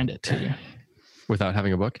able to find it too. Without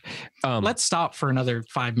having a book. Let's stop for another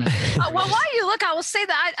 5 minutes. Well, while you look, I will say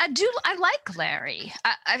that I like Larry.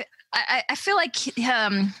 I feel like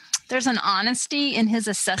there's an honesty in his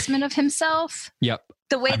assessment of himself. Yep.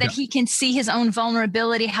 The way that he can see his own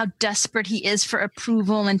vulnerability, how desperate he is for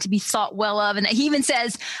approval and to be thought well of. And he even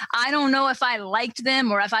says, I don't know if I liked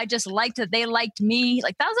them or if I just liked that they liked me.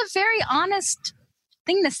 Like, that was a very honest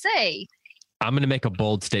thing to say. I'm going to make a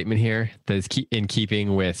bold statement here that is in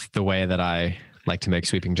keeping with the way that I like to make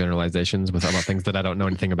sweeping generalizations about things that I don't know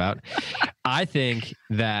anything about. I think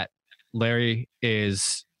that Larry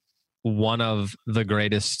is one of the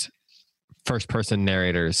greatest first-person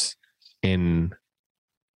narrators in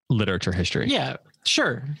literature history. Yeah,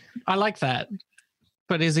 sure. I like that.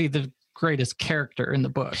 But is he the greatest character in the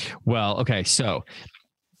book? Well, okay, so.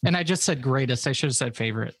 And I just said greatest. I should have said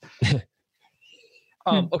favorite.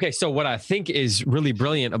 Okay, so what I think is really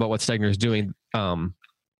brilliant about what Stegner is doing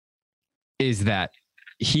is that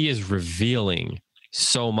he is revealing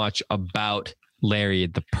so much about Larry,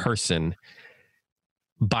 the person,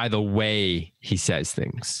 by the way he says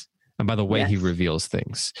things and by the way he reveals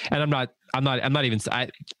things. And I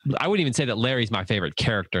wouldn't even say that Larry's my favorite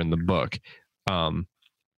character in the book.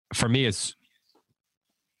 For me, it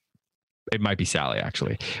might be Sally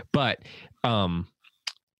actually, but and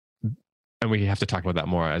we have to talk about that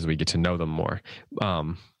more as we get to know them more.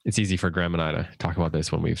 It's easy for Graham and I to talk about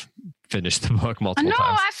this when we've finished the book multiple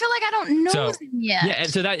times. I feel like I don't know them yet. Yeah, and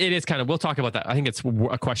so that it is kind of, we'll talk about that. I think it's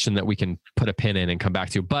a question that we can put a pin in and come back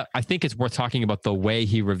to, but I think it's worth talking about the way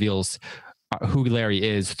he reveals who Larry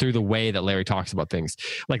is through the way that Larry talks about things.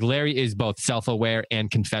 Like, Larry is both self-aware and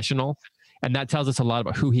confessional, and that tells us a lot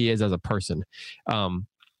about who he is as a person. And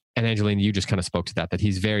Angeline, you just kind of spoke to that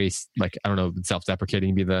he's very, like, I don't know,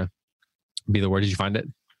 self-deprecating be the word. Did you find it?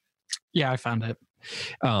 Yeah, I found it.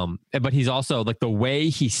 But he's also, like, the way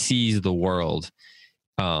he sees the world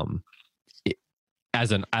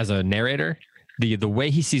as a narrator, the way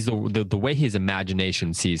he sees the way his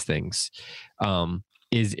imagination sees things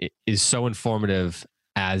is so informative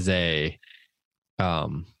as a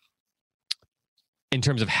in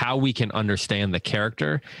terms of how we can understand the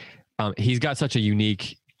character. He's got such a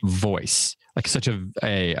unique voice, like such a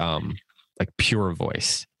like pure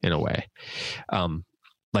voice in a way.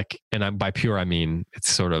 By pure, I mean, it's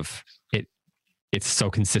sort of, it's so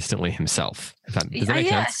consistently himself. Does that make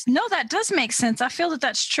sense? No, that does make sense. I feel that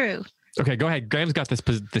that's true. Okay, go ahead. Graham's got this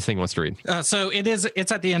thing he wants to read. So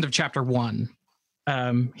it's at the end of chapter 1.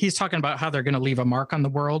 he's talking about how they're going to leave a mark on the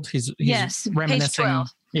world. He's yes, reminiscing,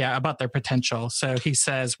 about their potential. So he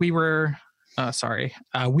says, we were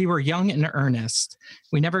young and earnest.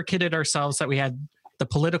 We never kidded ourselves that we had the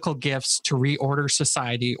political gifts to reorder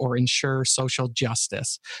society or ensure social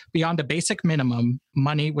justice. Beyond a basic minimum,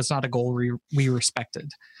 money was not a goal we respected.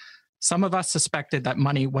 Some of us suspected that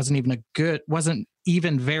money wasn't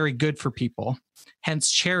even very good for people,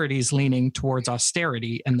 hence charities leaning towards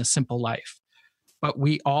austerity and the simple life. But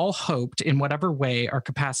we all hoped, in whatever way our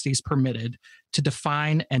capacities permitted, to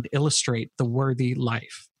define and illustrate the worthy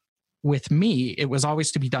life. With me, it was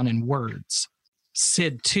always to be done in words.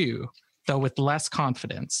 Sid, too, though with less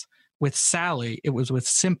confidence. With Sally, it was with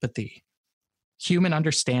sympathy, human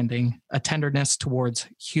understanding, a tenderness towards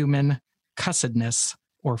human cussedness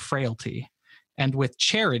or frailty. And with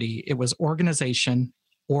Charity, it was organization,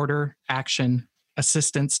 order, action,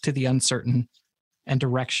 assistance to the uncertain, and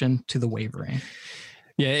direction to the wavering.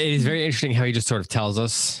 Yeah, it is very interesting how he just sort of tells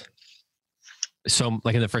us. So,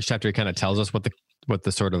 like in the first chapter, he kind of tells us what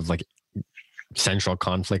the sort of like central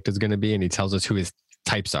conflict is going to be, and he tells us who his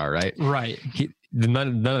types are, right? Right.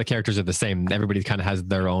 None of the characters are the same. Everybody kind of has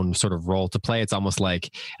their own sort of role to play. It's almost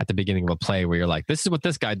like at the beginning of a play where you're like, this is what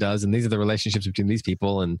this guy does, and these are the relationships between these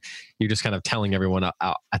people, and you're just kind of telling everyone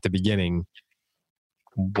out at the beginning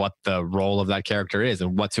what the role of that character is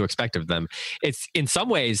and what to expect of them. It's in some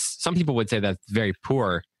ways, some people would say that's very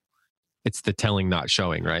poor. It's the telling, not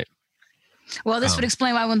showing, right? Well, this would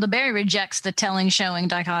explain why Wendell Berry rejects the telling showing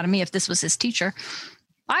dichotomy if this was his teacher.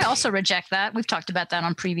 I also reject that. We've talked about that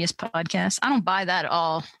on previous podcasts. I don't buy that at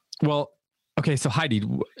all. Well, okay. So Heidi,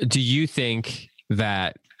 do you think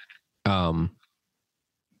that, and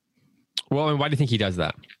why do you think he does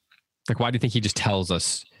that? Like, why do you think he just tells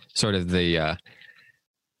us sort of the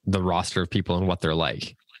roster of people and what they're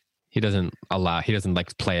like? He doesn't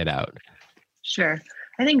like play it out. Sure.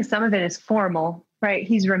 I think some of it is formal, right?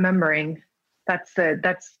 He's remembering. That's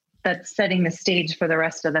setting the stage for the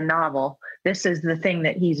rest of the novel. This is the thing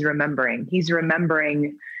that he's remembering. He's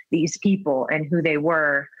remembering these people and who they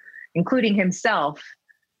were, including himself,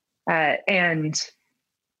 and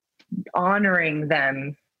honoring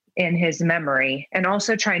them in his memory, and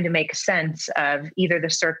also trying to make sense of either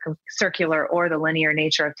the circular or the linear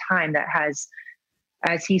nature of time that has,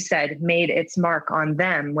 as he said, made its mark on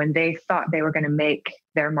them when they thought they were going to make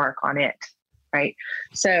their mark on it, right?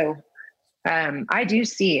 So I do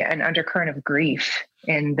see an undercurrent of grief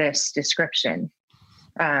in this description,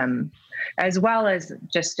 as well as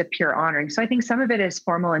just a pure honoring. So I think some of it is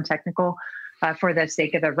formal and technical for the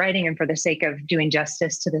sake of the writing and for the sake of doing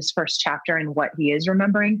justice to this first chapter and what he is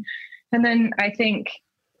remembering. And then I think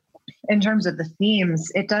in terms of the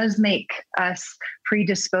themes, it does make us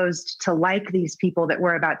predisposed to like these people that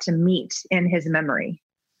we're about to meet in his memory.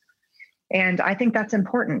 And I think that's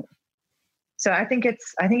important. So I think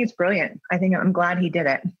it's brilliant. I'm glad he did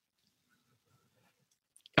it.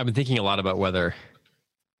 I've been thinking a lot about whether,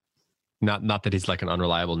 not that he's like an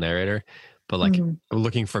unreliable narrator, but like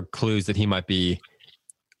looking for clues that he might be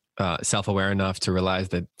self-aware enough to realize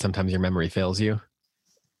that sometimes your memory fails you.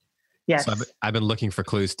 Yes. So I've been looking for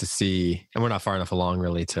clues to see, and we're not far enough along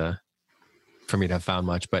really for me to have found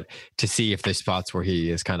much, but to see if there's spots where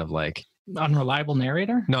he is kind of like, unreliable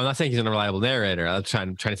narrator? No, I'm not saying he's an unreliable narrator. I'm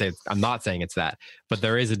trying to say, I'm not saying it's that, but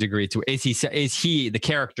there is a degree to, is he the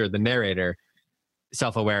character, the narrator,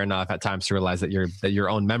 self-aware enough at times to realize that your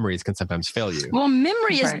own memories can sometimes fail you? Well,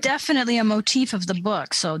 memory is definitely a motif of the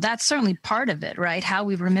book. So that's certainly part of it, right? How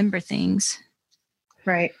we remember things.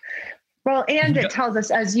 Right. Well, and it tells us,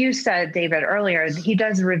 as you said, David, earlier, he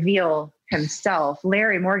does reveal himself.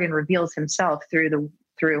 Larry Morgan reveals himself through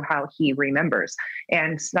how he remembers.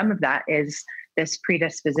 And some of that is this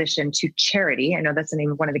predisposition to charity. I know that's the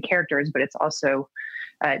name of one of the characters, but it's also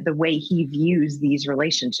the way he views these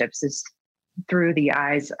relationships is through the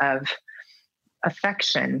eyes of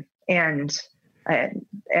affection. And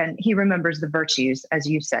he remembers the virtues, as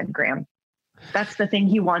you said, Graham. That's the thing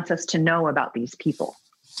he wants us to know about these people.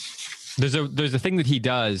 There's a thing that he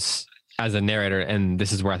does as a narrator, and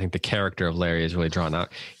this is where I think the character of Larry is really drawn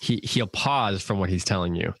out. He'll pause from what he's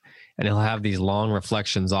telling you, and he'll have these long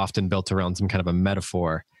reflections, often built around some kind of a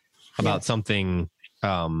metaphor about something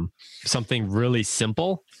really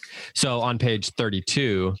simple. So on page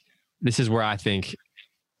 32, this is where I think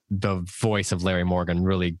the voice of Larry Morgan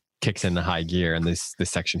really kicks into high gear in this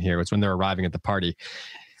section here. It's when they're arriving at the party,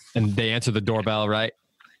 and they answer the doorbell, right?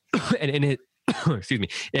 And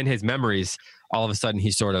in his memories, all of a sudden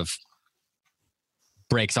he sort of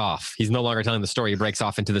breaks off. He's no longer telling the story. He breaks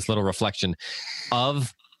off into this little reflection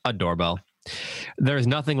of a doorbell. There is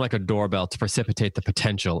nothing like a doorbell to precipitate the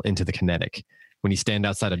potential into the kinetic. When you stand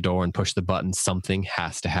outside a door and push the button, something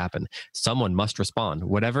has to happen. Someone must respond.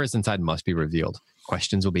 Whatever is inside must be revealed.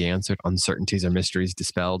 Questions will be answered, uncertainties or mysteries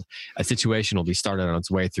dispelled. A situation will be started on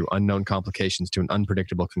its way through unknown complications to an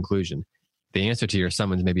unpredictable conclusion. The answer to your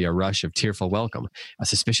summons may be a rush of tearful welcome, a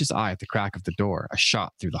suspicious eye at the crack of the door, a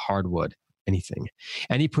shot through the hardwood, anything.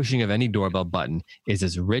 Any pushing of any doorbell button is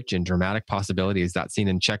as rich in dramatic possibility as that scene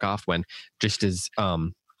in Chekhov when, just as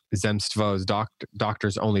Zemstvos'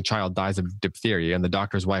 doctor's only child dies of diphtheria, and the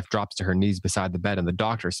doctor's wife drops to her knees beside the bed, and the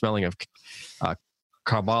doctor, smelling of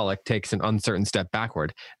carbolic, takes an uncertain step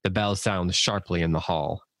backward. The bell sounds sharply in the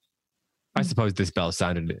hall. I suppose this bell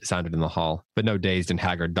sounded in the hall, but no dazed and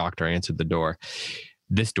haggard doctor answered the door.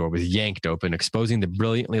 This door was yanked open, exposing the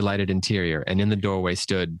brilliantly lighted interior, and in the doorway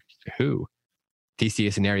stood who?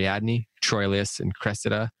 Theseus and Ariadne, Troilus and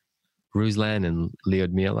Cressida, Ruslan and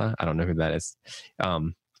Lyudmila. I don't know who that is.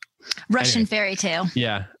 Russian fairy tale.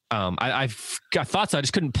 Yeah. I've got thoughts. I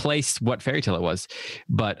just couldn't place what fairy tale it was,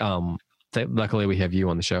 but luckily we have you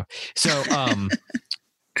on the show. So,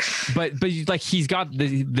 but like he's got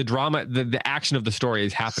the drama, the action of the story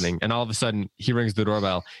is happening, and all of a sudden he rings the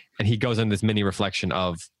doorbell, and he goes on this mini reflection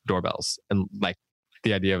of doorbells and like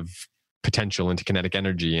the idea of potential into kinetic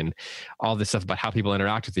energy and all this stuff about how people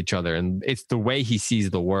interact with each other, and it's the way he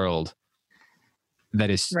sees the world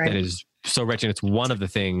that is so rich, and it's one of the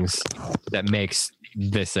things that makes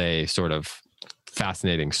this a sort of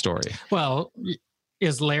fascinating story. Well,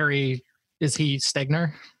 is he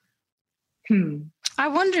Stegner? I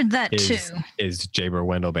wondered that too. Is Jaber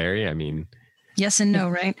Wendell Berry? I mean, yes and no,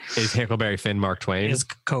 right? Is Huckleberry Finn Mark Twain? Is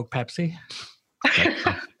Coke Pepsi?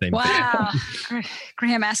 Wow.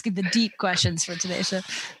 Graham asking the deep questions for today's show.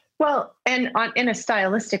 Well, and in a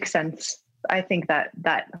stylistic sense, I think that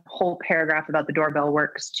whole paragraph about the doorbell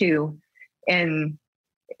works too. And,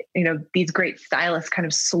 these great stylists kind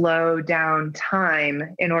of slow down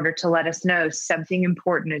time in order to let us know something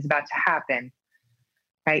important is about to happen.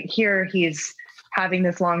 Right here, he's having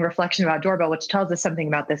this long reflection about doorbell, which tells us something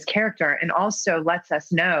about this character and also lets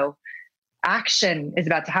us know action is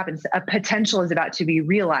about to happen. A potential is about to be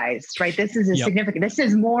realized, right? This is significant. This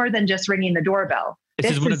is more than just ringing the doorbell.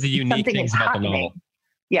 This is one of the unique things about the novel.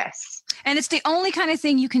 Yes. And it's the only kind of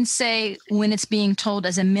thing you can say when it's being told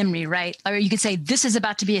as a memory, right? Or you can say, this is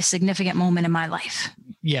about to be a significant moment in my life.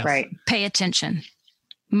 Yes. Right. Pay attention.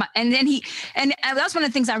 And that's one of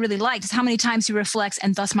the things I really liked is how many times he reflects,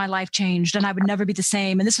 and thus my life changed and I would never be the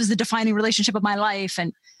same. And this was the defining relationship of my life.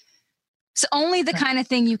 And it's only the kind of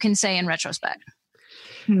thing you can say in retrospect.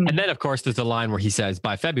 And then, of course, there's the line where he says,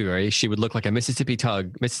 by February, she would look like a Mississippi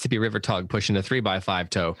River tug pushing a 3x5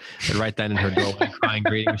 tow. And right then in her doorway, crying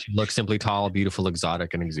greeting, she looked simply tall, beautiful,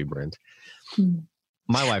 exotic, and exuberant.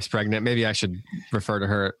 My wife's pregnant. Maybe I should refer to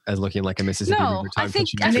her as looking like a Mississippi River tug. I think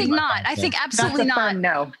not. I think absolutely not.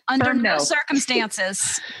 No. Under no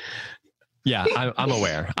circumstances. Yeah, I'm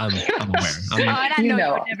aware. I'm aware. I know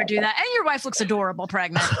you would never do that. And your wife looks adorable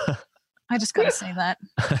pregnant. I just got to say that.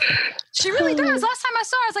 She really does. Last time I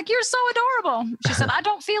saw her, I was like, you're so adorable. She said, I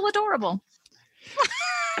don't feel adorable.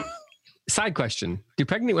 Side question. Do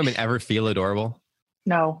pregnant women ever feel adorable?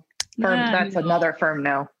 No. That's another firm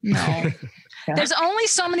no. No. Yeah. There's only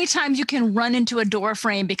so many times you can run into a door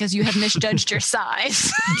frame because you have misjudged your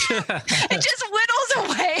size. It just whittles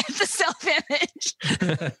away at the self-image.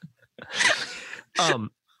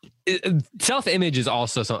 Self-image is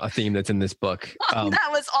also a theme that's in this book. That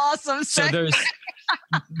was awesome. So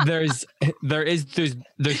there's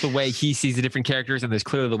the way he sees the different characters, and there's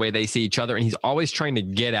clearly the way they see each other, and he's always trying to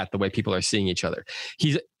get at the way people are seeing each other.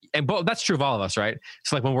 That's true of all of us, right?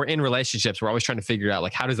 So like when we're in relationships, we're always trying to figure out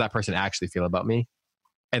like, how does that person actually feel about me?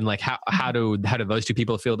 And like, how do those two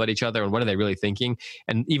people feel about each other, and what are they really thinking?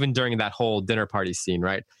 And even during that whole dinner party scene,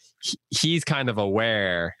 right? He's kind of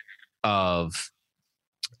aware of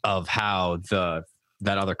how that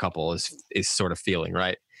other couple is sort of feeling,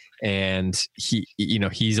 right? And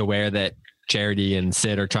he's aware that Charity and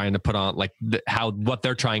Sid are trying to put on like what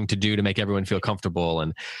they're trying to do to make everyone feel comfortable,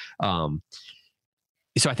 and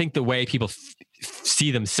so I think the way people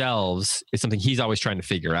see themselves is something he's always trying to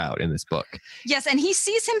figure out in this book. Yes, and he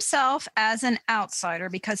sees himself as an outsider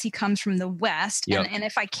because he comes from the West. Yep. And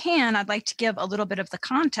if I can, I'd like to give a little bit of the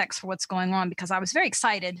context for what's going on, because I was very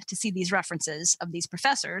excited to see these references of these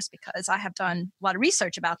professors, because I have done a lot of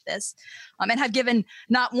research about this and have given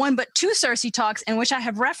not one but two Circe talks in which I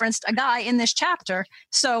have referenced a guy in this chapter.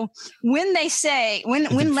 So when they say,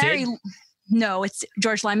 when Larry... No, it's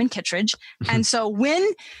George Lyman Kittredge. And so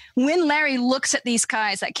when Larry looks at these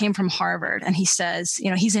guys that came from Harvard and he says,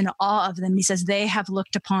 he's in awe of them. He says, they have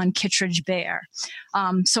looked upon Kittredge Bear.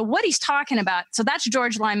 So what he's talking about, so that's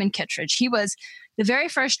George Lyman Kittredge. He was the very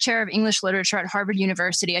first chair of English literature at Harvard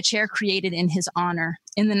University, a chair created in his honor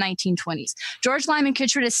in the 1920s. George Lyman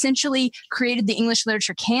Kittredge essentially created the English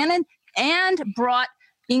literature canon and brought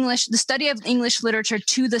the study of English literature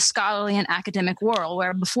to the scholarly and academic world,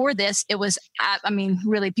 where before this, it was,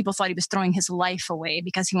 really people thought he was throwing his life away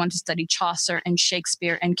because he wanted to study Chaucer and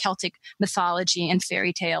Shakespeare and Celtic mythology and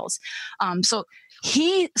fairy tales.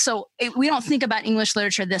 We don't think about English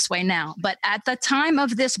literature this way now, but at the time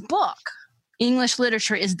of this book, English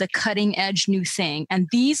literature is the cutting edge new thing. And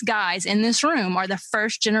these guys in this room are the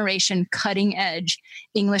first generation cutting edge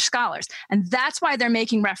English scholars. And that's why they're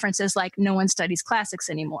making references like no one studies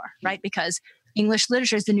classics anymore, right? Because English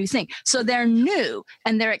literature is the new thing. So they're new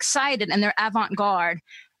and they're excited and they're avant-garde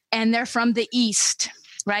and they're from the East,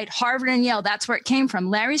 right? Harvard and Yale, that's where it came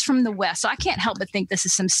from. Larry's from the West. So I can't help but think this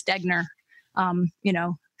is some Stegner,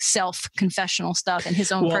 self-confessional stuff and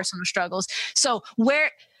his own personal struggles.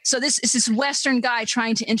 So this is this Western guy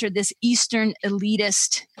trying to enter this Eastern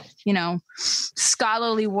elitist,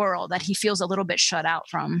 scholarly world that he feels a little bit shut out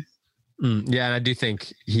from. Yeah, and I do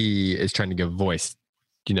think he is trying to give voice,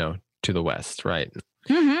 to the West, right?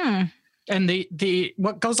 Mm-hmm. And the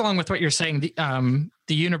what goes along with what you're saying, the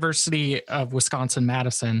University of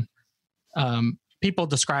Wisconsin-Madison, people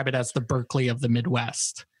describe it as the Berkeley of the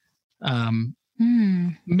Midwest.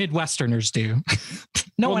 Midwesterners do.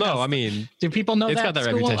 Do people know it's that? Got that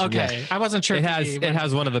school? reputation. Okay, yeah. I wasn't sure. It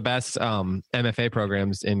has one of the best MFA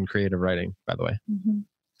programs in creative writing, by the way. Mm-hmm.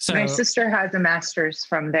 So my sister has a master's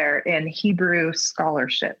from there in Hebrew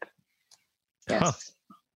scholarship. Yes. Huh.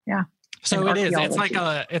 Yeah. So in it is.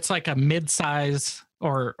 archaeology. It's like a mid-size,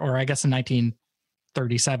 or I guess in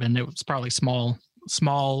 1937, it was probably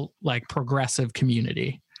small like progressive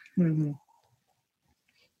community. Mm-hmm.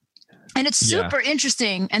 And it's super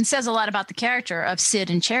interesting and says a lot about the character of Sid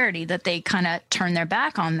and Charity that they kind of turn their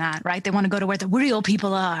back on that, right? They want to go to where the real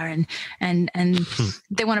people are and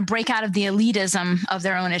they want to break out of the elitism of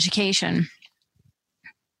their own education,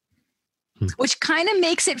 which kind of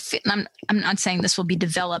makes it fit. I'm not saying this will be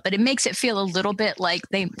developed, but it makes it feel a little bit like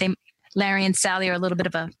Larry and Sally are a little bit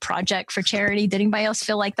of a project for Charity. Did anybody else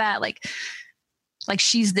feel like that? Like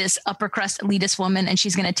she's this upper crust elitist woman and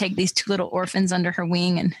she's going to take these two little orphans under her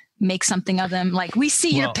wing and make something of them. Like, we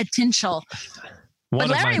see your potential. But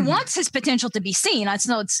Larry wants his potential to be seen. I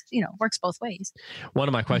know it's, works both ways. One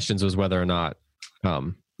of my questions was whether or not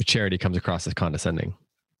Charity comes across as condescending.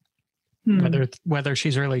 Whether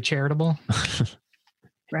she's really charitable.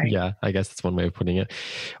 Right. Yeah, I guess that's one way of putting it.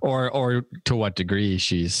 Or to what degree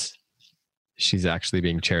she's actually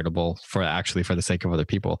being charitable for the sake of other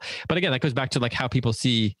people. But again, that goes back to like how people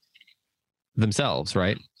see themselves,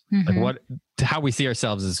 right? Mm-hmm. Like how we see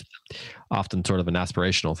ourselves is often sort of an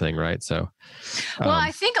aspirational thing, right? So,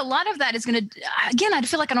 I think a lot of that is going to, again, I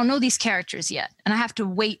feel like I don't know these characters yet and I have to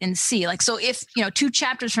wait and see. Like, so if, 2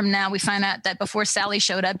 chapters from now, we find out that before Sally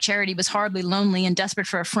showed up, Charity was horribly lonely and desperate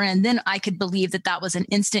for a friend, then I could believe that was an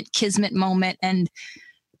instant kismet moment and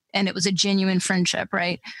it was a genuine friendship,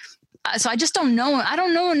 right? So I just don't know. I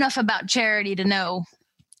don't know enough about Charity to know.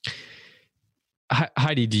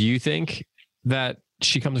 Heidi, do you think that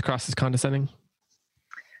she comes across as condescending?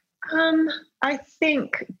 I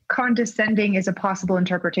think condescending is a possible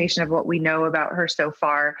interpretation of what we know about her so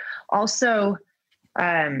far. Also,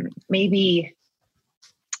 maybe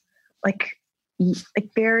like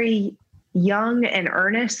very young and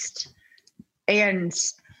earnest and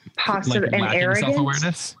possible and arrogant.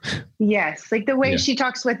 Self-awareness? Yes, like the way she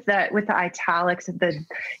talks with the italics, you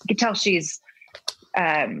can tell she's.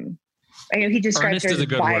 He describes her as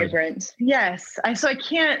vibrant. Word. Yes, so I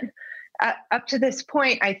can't. Up to this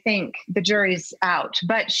point, I think the jury's out.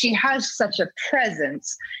 But she has such a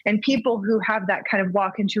presence, and people who have that kind of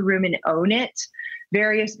walk into a room and own it.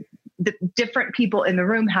 The different people in the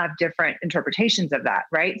room have different interpretations of that,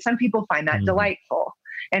 right? Some people find that delightful,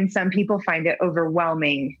 and some people find it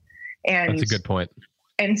overwhelming. And that's a good point.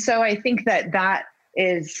 And so I think that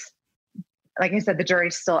is, like I said, the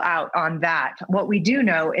jury's still out on that. What we do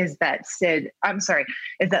know is that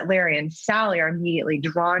Larry and Sally are immediately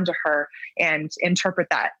drawn to her and interpret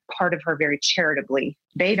that part of her very charitably.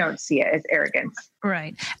 They don't see it as arrogance.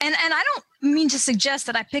 Right. And I don't mean to suggest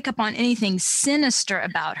that I pick up on anything sinister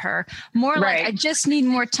about her. More like I just need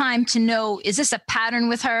more time to know, is this a pattern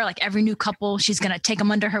with her? Like every new couple, she's going to take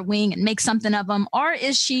them under her wing and make something of them? Or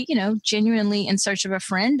is she, genuinely in search of a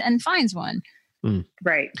friend and finds one?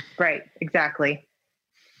 Right. Exactly.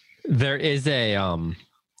 There is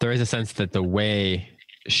a sense that the way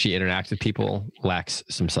she interacts with people lacks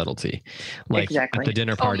some subtlety. Like Exactly. at the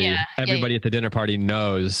dinner party, yeah. everybody at the dinner party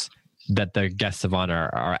knows that the guests of honor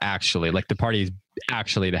are actually, like, the party is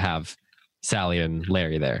actually to have Sally and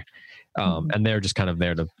Larry there. And they're just kind of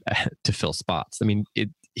there to fill spots. I mean,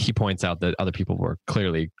 he points out that other people were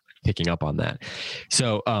clearly picking up on that.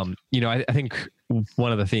 So, I think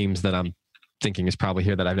one of the themes that I'm thinking is probably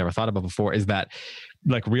here that I've never thought about before is that,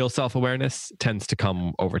 like, real self-awareness tends to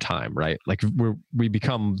come over time, right? Like we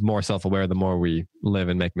become more self-aware the more we live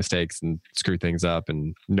and make mistakes and screw things up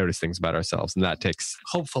and notice things about ourselves. And that takes,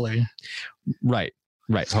 Hopefully. right.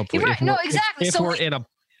 Hopefully. You're right. No, exactly. If we're in a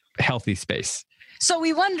healthy space. So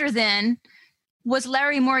we wonder then, was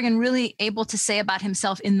Larry Morgan really able to say about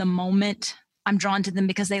himself in the moment, I'm drawn to them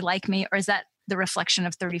because they like me? Or is that the reflection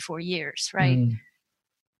of 34 years, right?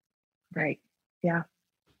 Right. Yeah.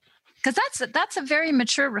 Because that's a very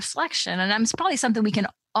mature reflection. And it's probably something we can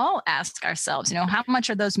all ask ourselves, how much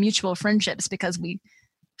are those mutual friendships because we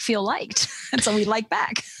feel liked and so we like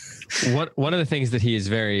back? One of the things that he is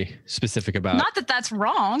very specific about. Not that that's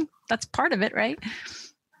wrong. That's part of it, right?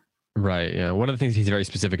 Right. Yeah. One of the things he's very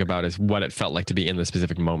specific about is what it felt like to be in the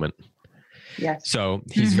specific moment. Yes. So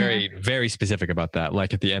he's very, very specific about that.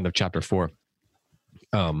 Like at the end of chapter 4.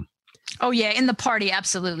 Oh yeah, in the party,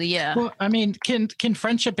 absolutely, yeah. Well, I mean, can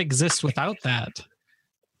friendship exist without that?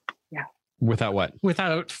 Yeah. Without what?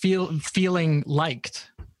 Without feeling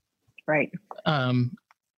liked. Right.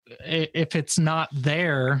 If it's not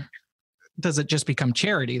there, does it just become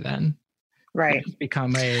charity then? Right. It's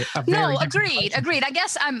become a very No, agreed. I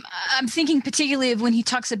guess I'm thinking particularly of when he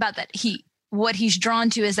talks about that what he's drawn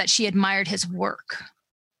to is that she admired his work.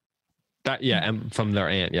 That, yeah, and from their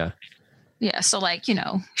aunt, yeah. Yeah, so like,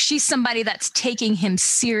 she's somebody that's taking him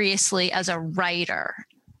seriously as a writer.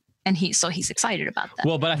 And he's excited about that.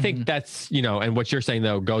 Well, but I think that's, and what you're saying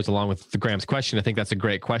though goes along with the Graham's question. I think that's a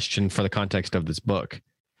great question for the context of this book.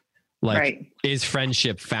 Like, right. Is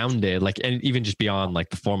friendship founded, like, and even just beyond like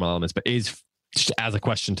the formal elements, but just as a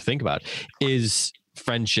question to think about, is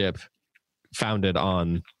friendship founded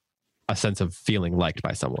on a sense of feeling liked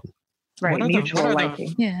by someone? Right. Mutual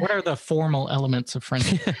liking. What are the formal elements of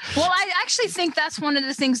friendship? Well, I actually think that's one of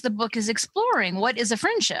the things the book is exploring. What is a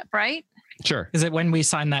friendship, right? Sure. Is it when we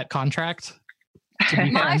sign that contract?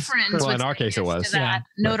 My friends. Well, in our case, it was. That,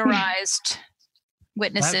 notarized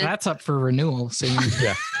witnesses. That's up for renewal soon.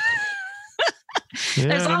 Yeah.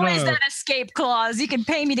 There's always that escape clause. You can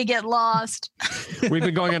pay me to get lost. We've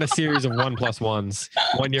been going on a series of 1+1s,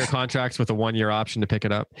 1 year contracts with a 1 year option to pick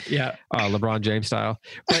it up. Yeah. LeBron James style.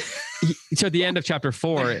 But so at the end of chapter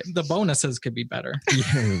 4, the bonuses could be better.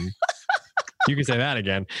 You can say that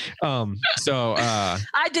again.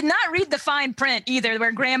 I did not read the fine print either,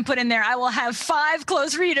 where Graham put in there, I will have 5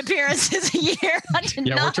 close read appearances a year.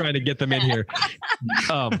 We're trying to get them in here.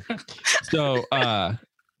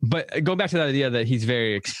 But going back to that idea that he's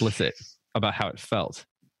very explicit about how it felt.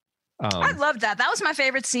 I loved that. That was my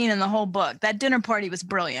favorite scene in the whole book. That dinner party was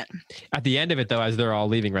brilliant. At the end of it, though, as they're all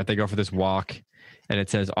leaving, right, they go for this walk and it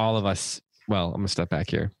says all of us, well, I'm going to step back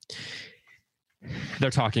here. They're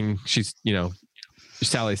talking. She's,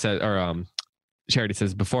 Sally said, or Charity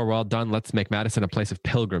says, before we're all done, let's make Madison a place of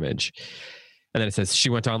pilgrimage. And then it says, she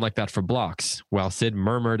went on like that for blocks, while Sid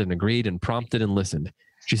murmured and agreed and prompted and listened.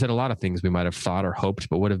 She said a lot of things we might have thought or hoped,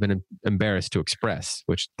 but would have been embarrassed to express,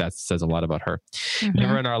 which that says a lot about her. Mm-hmm.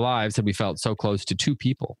 Never in our lives had we felt so close to 2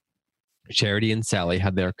 people. Charity and Sally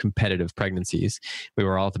had their competitive pregnancies. We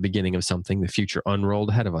were all at the beginning of something. The future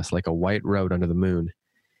unrolled ahead of us like a white road under the moon.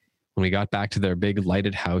 When we got back to their big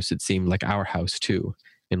lighted house, it seemed like our house too.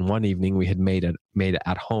 In one evening, we had made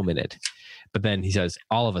at home in it. But then he says,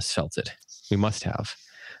 all of us felt it. We must have.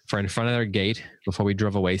 For in front of their gate, before we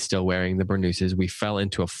drove away, still wearing the burnouses, we fell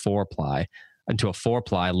into a 4-ply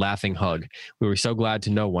laughing hug. We were so glad to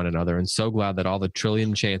know one another and so glad that all the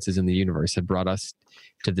trillion chances in the universe had brought us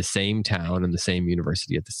to the same town and the same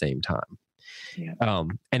university at the same time. Yeah.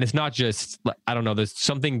 And it's not just, I don't know, there's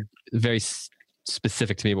something very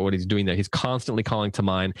specific to me about what he's doing there. He's constantly calling to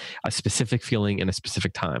mind a specific feeling in a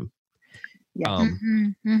specific time. Yeah.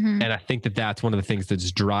 And I think that that's one of the things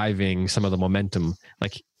that's driving some of the momentum.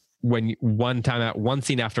 Like when one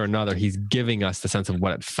scene after another, he's giving us the sense of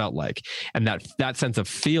what it felt like. And that sense of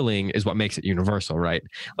feeling is what makes it universal, right?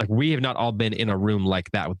 Like we have not all been in a room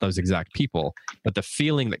like that with those exact people, but the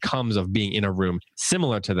feeling that comes of being in a room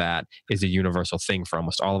similar to that is a universal thing for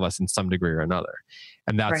almost all of us in some degree or another.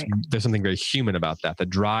 And there's something very human about that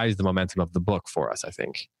drives the momentum of the book for us, I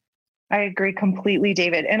think. I agree completely,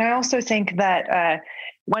 David. And I also think that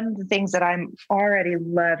one of the things that I'm already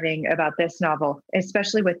loving about this novel,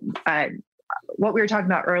 especially with what we were talking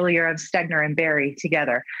about earlier of Stegner and Barry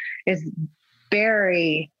together, is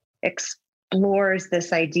Barry explores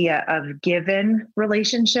this idea of given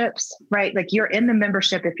relationships, right? Like you're in the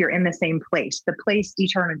membership if you're in the same place. The place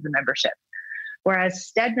determines the membership. Whereas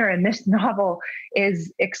Stegner in this novel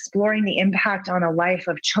is exploring the impact on a life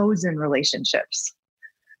of chosen relationships,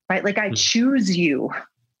 right? Like I choose you.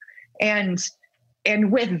 And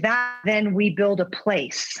with that, then we build a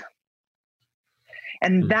place.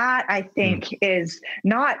 And that I think is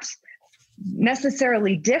not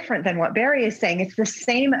necessarily different than what Barry is saying. It's the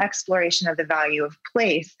same exploration of the value of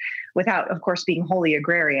place without, of course, being wholly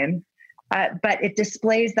agrarian. But it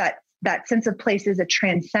displays that sense of place is a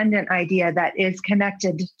transcendent idea that is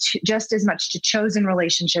connected to, just as much to chosen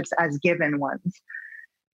relationships as given ones.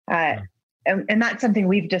 And that's something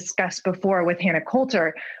we've discussed before with Hannah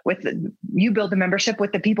Coulter, you build the membership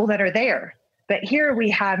with the people that are there. But here we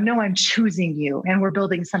have, no, I'm choosing you, and we're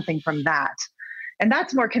building something from that. And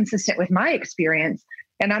that's more consistent with my experience.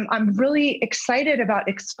 And I'm really excited about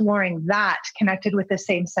exploring that connected with the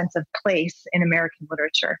same sense of place in American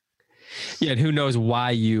literature. Yeah, and who knows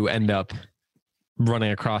why you end up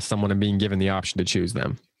running across someone and being given the option to choose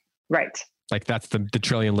them. Right. Like that's the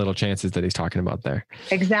trillion little chances that he's talking about there.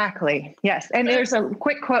 Exactly. Yes. And there's a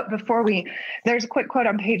quick quote there's a quick quote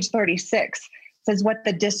on page 36. It says, what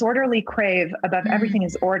the disorderly crave above everything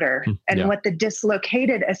is order, and what the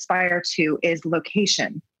dislocated aspire to is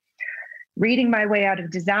location. Reading my way out of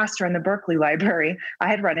disaster in the Berkeley Library, I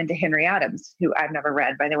had run into Henry Adams, who I've never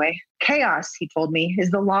read, by the way. Chaos, he told me, is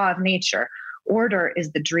the law of nature. Order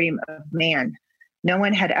is the dream of man. No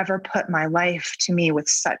one had ever put my life to me with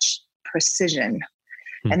such precision.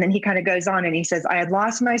 And then he kind of goes on and he says, I had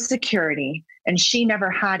lost my security and she never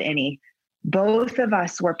had any. Both of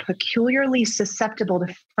us were peculiarly susceptible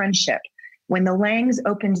to friendship. When the Langs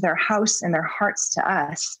opened their house and their hearts to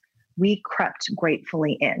us, we crept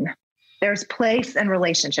gratefully in. There's place and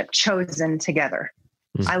relationship chosen together.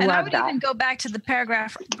 I love that. I would even go back to the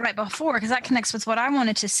paragraph right before, because that connects with what I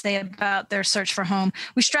wanted to say about their search for home.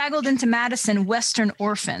 We straggled into Madison Western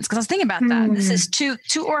orphans, because I was thinking about that. This is two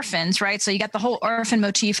orphans, right? So you got the whole orphan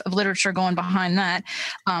motif of literature going behind that.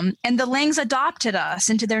 And the Langs adopted us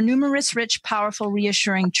into their numerous, rich, powerful,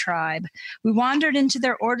 reassuring tribe. We wandered into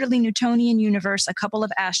their orderly Newtonian universe, a couple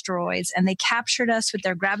of asteroids, and they captured us with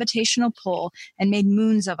their gravitational pull and made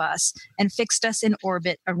moons of us and fixed us in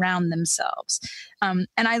orbit around themselves.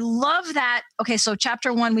 And I love that. Okay, so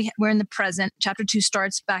chapter 1, we're in the present. Chapter 2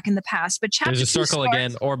 starts back in the past. But chapter there's a circle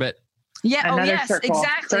again, orbit. Yeah. Another yes, circle.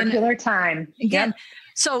 exactly. Circular time. Again. Yep.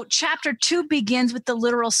 So chapter 2 begins with the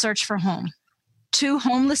literal search for home. 2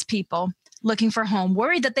 homeless people looking for home,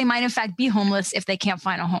 worried that they might in fact be homeless if they can't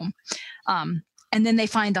find a home. And then they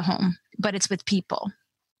find the home, but it's with people.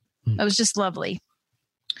 It was just lovely.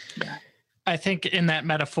 Yeah. I think in that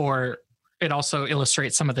metaphor, it also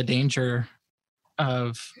illustrates some of the danger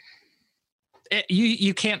of it.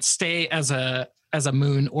 You can't stay as a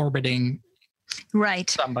moon orbiting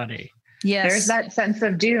somebody. Yes. There's that sense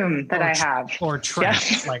of doom that I have. Or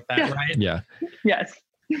trapped like that, right? Yeah. Yes.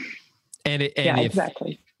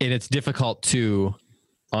 Exactly. And it's difficult to,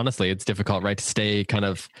 honestly, it's difficult, right, to stay kind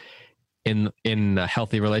of in a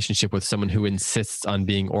healthy relationship with someone who insists on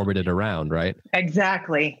being orbited around, right?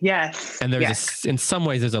 Exactly. Yes. And there's in some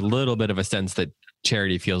ways, there's a little bit of a sense that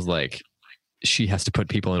Charity feels like she has to put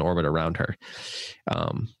people in orbit around her.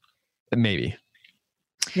 Maybe.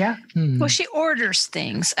 Yeah. Well, she orders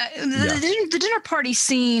things. The dinner party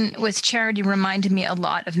scene with Charity reminded me a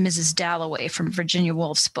lot of Mrs. Dalloway from Virginia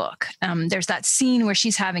Woolf's book. There's that scene where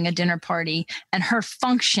she's having a dinner party and her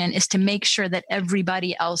function is to make sure that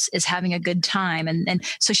everybody else is having a good time. And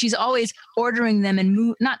so she's always ordering them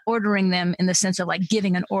and not ordering them in the sense of like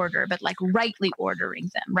giving an order, but like rightly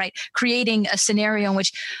ordering them, right? Creating a scenario in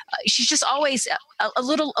which she's just always a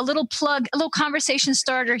little plug, a little conversation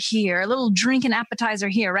starter here, a little drink and appetizer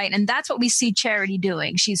here, right? And that's what we see Charity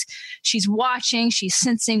doing. She's watching, she's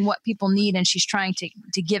sensing what people need, and she's trying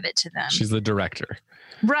to give it to them. She's the director.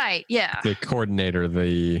 Right, yeah. The coordinator,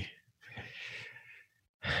 the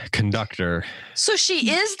conductor. So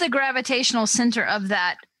she is the gravitational center of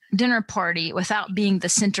that dinner party without being the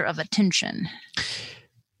center of attention.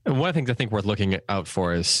 And one of the things I think worth looking out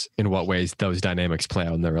for is in what ways those dynamics play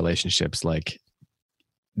out in their relationships. Like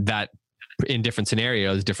that in different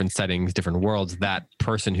scenarios, different settings, different worlds, that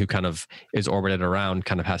person who kind of is orbited around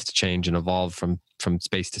kind of has to change and evolve from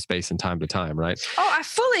space to space and time to time, right? Oh, I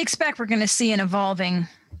fully expect we're going to see an evolving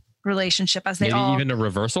relationship as they maybe even a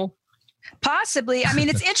reversal. Possibly. I mean,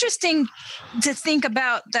 it's interesting to think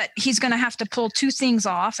about that he's going to have to pull two things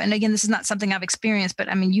off. And again, this is not something I've experienced, but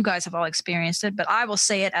I mean, you guys have all experienced it, but I will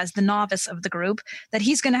say it as the novice of the group, that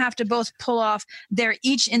he's going to have to both pull off their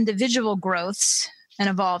each individual growths and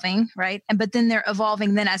evolving, right? And but then they're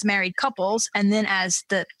evolving then as married couples and then as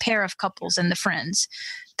the pair of couples and the friends.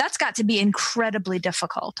 That's got to be incredibly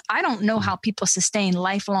difficult. I don't know how people sustain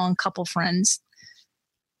lifelong couple friends.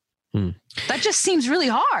 That just seems really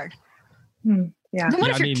hard. Yeah. Then what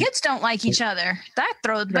if your kids don't like each other? That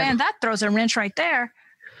throws a wrench right there.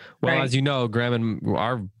 Well, as you know, Graham and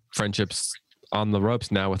our friendship's on the ropes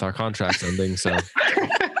now with our contracts ending. So,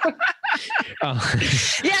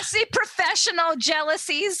 yeah. See, professional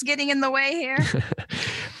jealousies getting in the way here.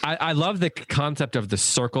 I love the concept of the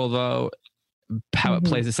circle, though, how it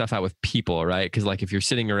plays itself out with people, right? Because like if you're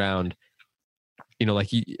sitting around, you know, like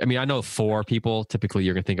I know 4 people. Typically,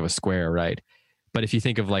 you're gonna think of a square, right? But if you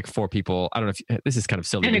think of like 4 people, I don't know if this is kind of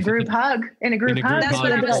silly. In a group hug. That's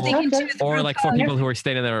what I was thinking too. Or like 4 people who are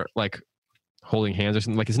standing there like holding hands or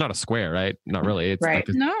something. Like it's not a square, right? Not really. It's right.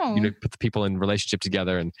 Like No. You know, put the people in relationship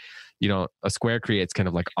together, and you know, a square creates kind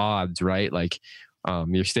of like odds, right? Like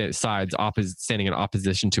your sides standing in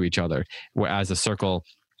opposition to each other, whereas a circle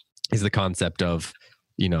is the concept of,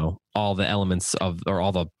 you know, all the elements of, or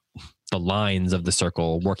all the lines of the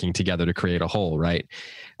circle working together to create a whole, right?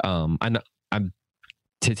 I'm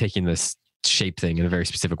taking this shape thing in a very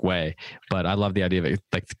specific way, but I love the idea of it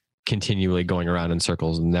like continually going around in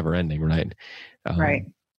circles and never ending, right? Right.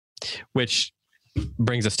 Which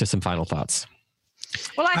brings us to some final thoughts.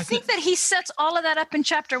 Well, I think that he sets all of that up in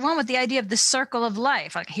chapter 1 with the idea of the circle of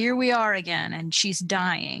life. Like, here we are again, and she's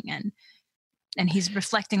dying, and he's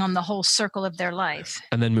reflecting on the whole circle of their life.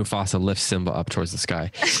 And then Mufasa lifts Simba up towards the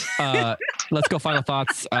sky. Let's go final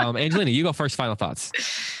thoughts. Angelina, you go first. Final thoughts.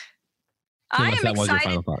 I am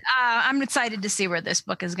excited. I'm excited to see where this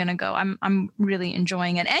book is going to go. I'm really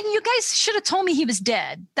enjoying it. And you guys should have told me he was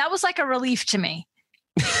dead. That was like a relief to me.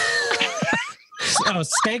 Oh,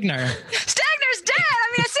 Stegner. Stegner's dead.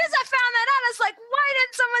 I mean, as soon as I found that out, I was like, why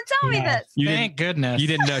didn't someone tell me this? Thank goodness. You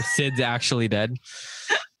didn't know Sid's actually dead?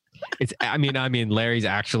 I mean, Larry's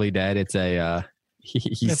actually dead. It's a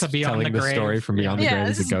he's telling the story from beyond the grave. Yeah,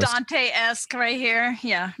 this is Dante-esque right here.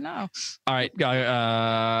 Yeah, no. All right,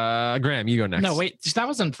 Graham, you go next. No, wait, that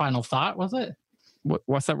wasn't final thought, was it?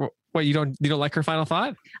 What's that? What, you don't like her final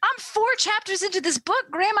thought? I'm 4 chapters into this book,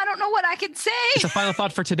 Graham. I don't know what I can say. It's a final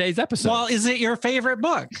thought for today's episode. Well, is it your favorite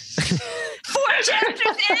book? 4 chapters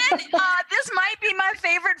in, this might be my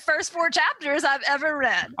favorite first 4 chapters I've ever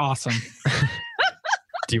read. Awesome.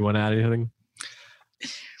 Do you want to add anything?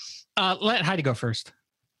 Let Heidi go first.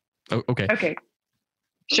 Oh, okay. Okay.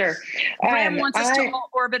 Sure. Graham wants us to all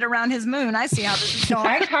orbit around his moon. I see how this is going.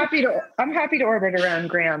 I'm happy to orbit around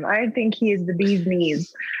Graham. I think he is the bee's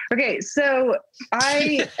knees. Okay, so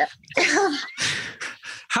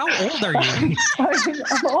How old are you? I'm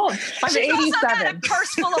old. I'm 87. Also got a purse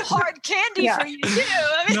full of hard candy for you too.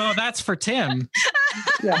 I mean, no, that's for Tim.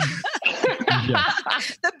 Yeah.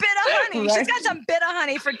 The bit of honey. Right. She's got some bit of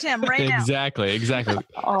honey for Tim right now. Exactly.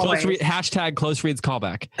 Close reads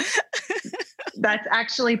callback. That's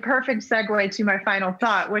actually perfect segue to my final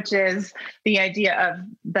thought, which is the idea of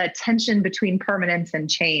the tension between permanence and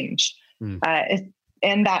change.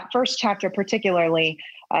 In that first chapter, particularly,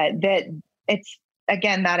 that it's,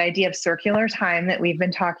 again, that idea of circular time that we've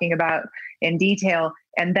been talking about in detail.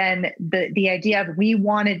 And then the idea of we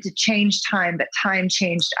wanted to change time, but time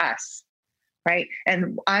changed us, right?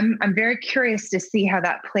 And I'm very curious to see how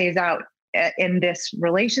that plays out in this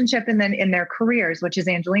relationship and then in their careers, which, as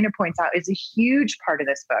Angelina points out, is a huge part of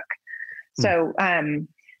this book. So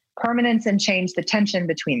permanence and change, the tension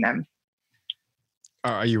between them.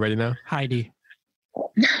 Are you ready now? Heidi.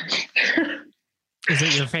 Is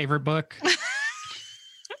it your favorite book?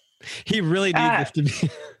 He really needs this to be.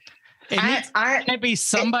 Can it be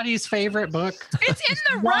somebody's favorite book? It's in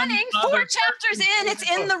the running. 4 chapters in, it's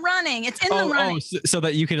in the running. It's in the running. So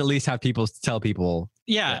that you can at least have people tell people.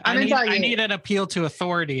 Yeah, I need an appeal to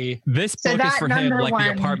authority. This book is for him like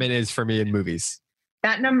The Apartment is for me in movies.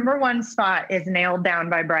 That number 1 spot is nailed down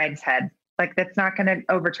by Brideshead. Like, that's not going to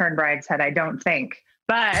overturn Brideshead, I don't think.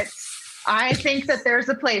 But I think that there's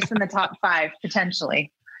a place in the top 5,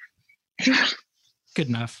 potentially. Good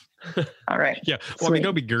enough. All right. Yeah. Well, I mean,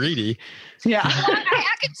 don't be greedy. Yeah. Well,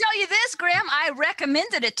 I can tell you this, Graham. I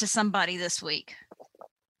recommended it to somebody this week.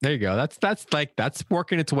 There you go. That's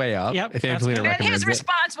working its way up. Yep. If Angelina recommends and his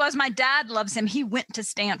response was, "My dad loves him. He went to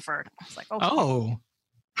Stanford." I was like, "Oh."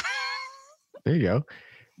 There you go.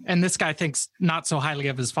 And this guy thinks not so highly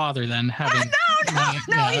of his father then. No,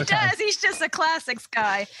 No, he okay. does. He's just a classics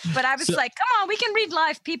guy. But I was like, come on, we can read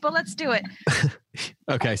live, people. Let's do it.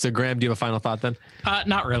 Okay, so Graham, do you have a final thought then?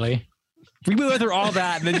 Not really. We went through all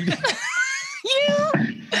that, and then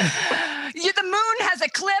The moon has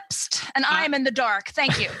eclipsed, and I am in the dark.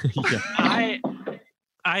 Thank you.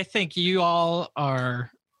 I think you all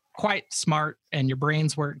are quite smart, and your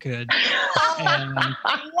brains work good. And Wow,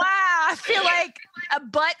 I feel like a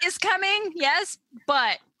but is coming. Yes,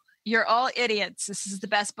 but you're all idiots. This is the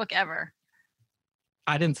best book ever.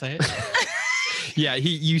 I didn't say it. yeah,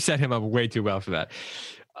 you set him up way too well for that.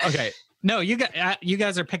 Okay, No, you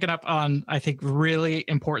guys are picking up on, I think, really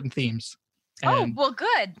important themes. Oh, And, well,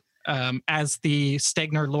 good. as the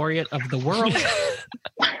Stegner laureate of the world,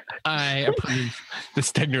 I approve. the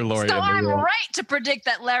Stegner laureate. So of the I'm world. right to predict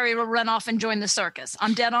that Larry will run off and join the circus.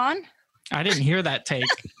 I'm dead on. I didn't hear that take.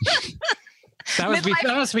 That must be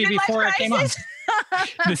Midlife before I came on. crisis?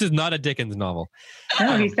 This is not a Dickens novel.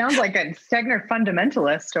 No, he sounds like a Stegner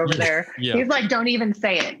fundamentalist over there. Yeah. He's like, don't even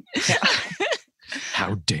say it.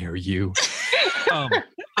 How dare you?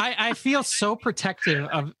 I feel so protective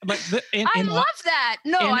of like. I love that.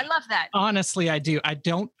 No, I love that. Honestly, I do. I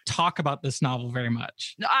don't talk about this novel very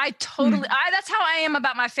much. No, I totally. That's how I am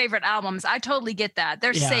about my favorite albums. I totally get that.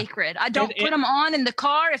 They're Yeah. sacred. I don't put them on in the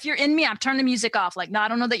car. If you're in me, I turn the music off. Like, no, I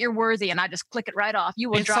don't know that you're worthy, and I just click it right off. You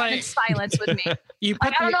will It's drop like- in silence with me. You put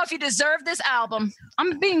Like, I don't know if you deserve this album.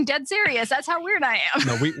 I'm being dead serious. That's how weird I am.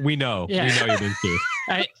 No, we know. Yeah. We know you're being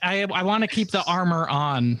serious. I want to keep the armor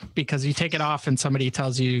on because you take it off and somebody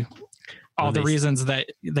tells you all When the they- reasons that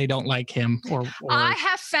they don't like him or I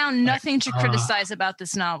have found nothing to criticize about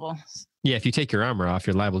this novel. Yeah, if you take your armor off,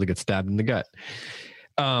 you're liable to get stabbed in the gut.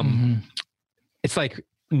 Mhm. It's like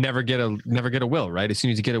never get a will, right? As soon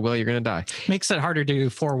as you get a will, you're gonna die. Makes it harder to do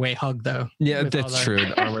 4-way hug though. Yeah, with all that's the- true.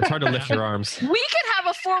 The armor, it's hard to lift your arms. We could have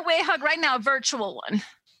a 4-way hug right now, a virtual one.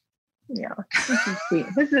 Yeah, this is sweet.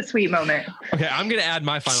 This is a sweet moment. Okay, I'm gonna add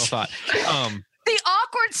my final thought. The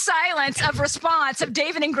awkward silence of response of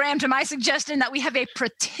David and Graham to my suggestion that we have a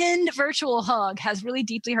pretend virtual hug has really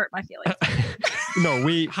deeply hurt my feelings. No,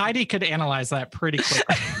 Heidi could analyze that pretty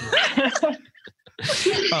quickly.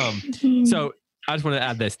 So I just want to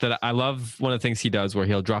add this, that I love one of the things he does where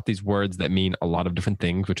he'll drop these words that mean a lot of different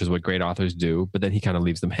things, which is what great authors do, but then he kind of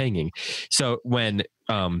leaves them hanging. So when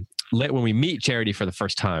we meet Charity for the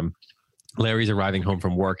first time, Larry's arriving home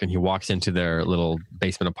from work and he walks into their little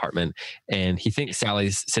basement apartment and he thinks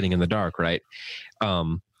Sally's sitting in the dark, right?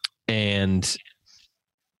 And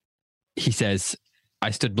he says,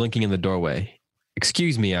 I stood blinking in the doorway.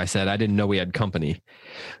 Excuse me, I said, I didn't know we had company.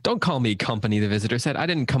 Don't call me company, the visitor said. I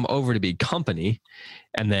didn't come over to be company.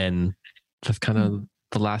 And then that's kind of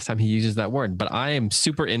the last time he uses that word. But I am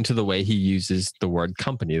super into the way he uses the word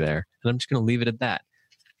company there. And I'm just going to leave it at that.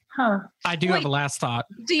 Huh. I do have a last thought.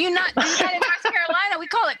 Do you not do that in North Carolina? We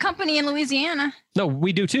call it company in Louisiana. No,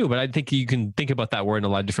 we do too. But I think you can think about that word in a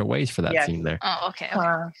lot of different ways for that Yes. scene there. Oh, okay.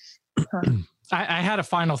 I had a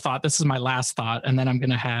final thought. This is my last thought, and then I'm going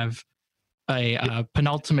to have a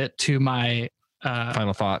penultimate to my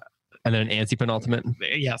Final thought. And then an anti-penultimate.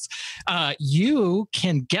 yes. You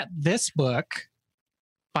can get this book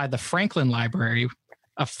by the Franklin Library,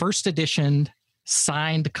 a first edition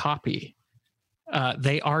signed copy.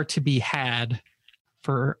 They are to be had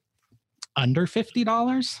for under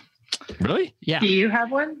 $50. Really? Yeah, Do you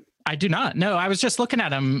have one? I do not. No, I was just looking at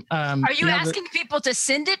them. Are you asking people to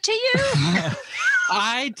send it to you?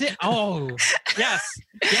 I did. Oh, yes.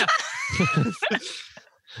 Yes.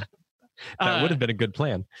 That would have been a good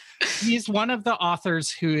plan. He's one of the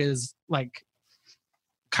authors who is like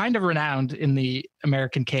kind of renowned in the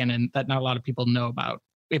American canon that not a lot of people know about,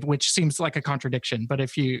 which seems like a contradiction. But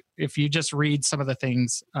if you just read some of the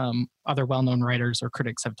things other well-known writers or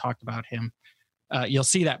critics have talked about him, you'll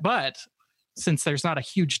see that. But since there's not a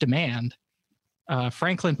huge demand,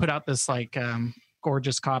 Franklin put out this like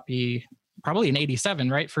gorgeous copy, probably in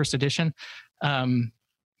 '87, right? First edition. And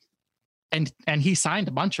he signed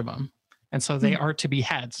a bunch of them. And so they are to be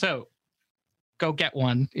had. So go get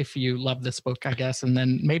one if you love this book, I guess. And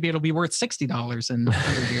then maybe it'll be worth $60 in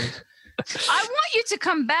 100 years. I want you to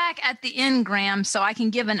come back at the end, Graham, so I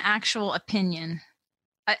can give an actual opinion.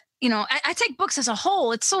 I take books as a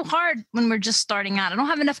whole. It's so hard when we're just starting out. I don't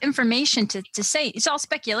have enough information to say. It's all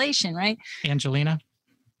speculation, right? Angelina,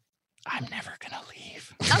 I'm never going to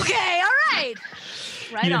leave. Okay, all right.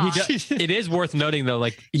 Right on. It is worth noting though,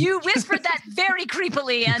 like You whispered that very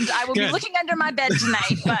creepily, and I will be Good. looking under my bed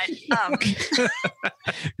tonight. But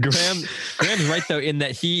Graham's right though in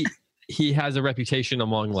that he has a reputation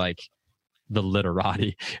among like the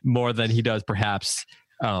literati more than he does perhaps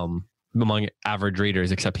among average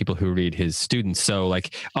readers, except people who read his students. So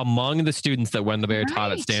like among the students that Wendell Berry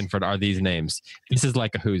taught at Stanford are these names. This is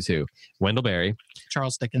like a who's who. Wendell Berry,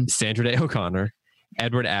 Charles Dickens, Sandra Day O'Connor,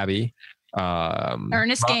 Edward Abbey,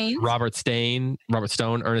 Ernest Gaines, Robert Stone,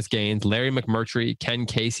 Ernest Gaines, Larry McMurtry, Ken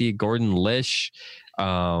Casey, Gordon Lish,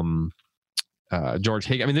 George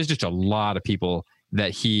Higgins. I mean, there's just a lot of people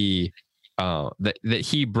that he that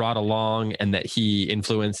he brought along and that he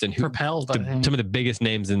influenced and who propelled some of the biggest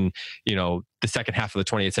names in, you know, the second half of the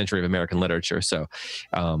 20th century of American literature. So,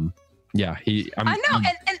 yeah, I know.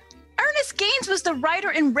 And Ernest Gaines was the writer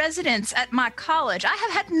in residence at my college. I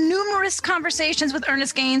have had numerous conversations with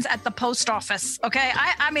Ernest Gaines at the post office. Okay.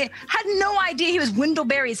 I mean, had no idea he was Wendell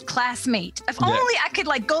Berry's classmate. If only I could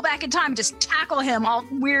like go back in time and just tackle him all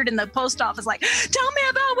weird in the post office. Like, tell me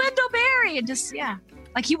about Wendell Berry. And just,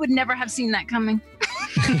 like he would never have seen that coming.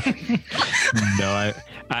 No,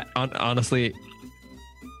 I honestly,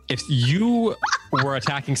 if you were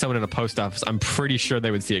attacking someone in a post office, I'm pretty sure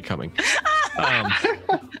they would see it coming.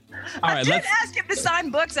 All right, let's ask him to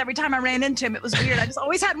sign books every time I ran into him. It was weird. I just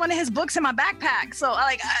always had one of his books in my backpack. So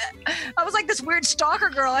I was like this weird stalker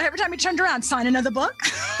girl. Every time he turned around, sign another book.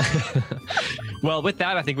 Well, with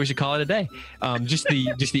that, I think we should call it a day. Just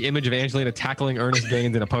the image of Angelina tackling Ernest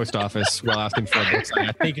Gaines in a post office while asking for books,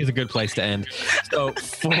 I think is a good place to end. So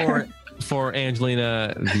for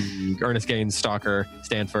Angelina, the Ernest Gaines stalker,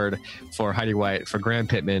 Stanford, for Heidi White, for Graham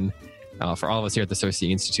Pittman, for all of us here at the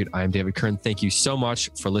Soci Institute, I'm David Kern. Thank you so much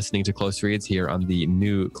for listening to Close Reads here on the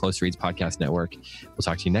new Close Reads podcast network. We'll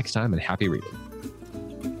talk to you next time, and happy reading.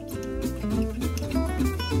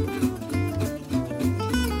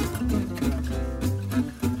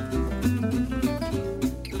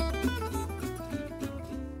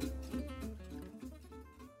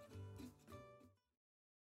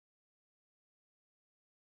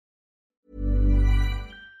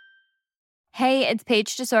 Hey, it's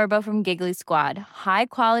Paige DeSorbo from Giggly Squad. High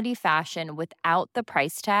quality fashion without the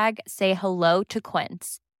price tag. Say hello to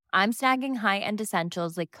Quince. I'm snagging high-end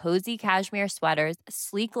essentials like cozy cashmere sweaters,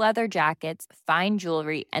 sleek leather jackets, fine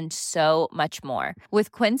jewelry, and so much more.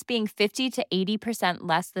 With Quince being 50 to 80%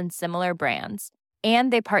 less than similar brands.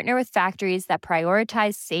 And they partner with factories that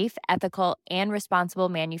prioritize safe, ethical, and responsible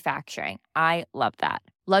manufacturing. I love that.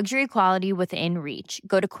 Luxury quality within reach.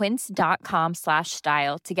 Go to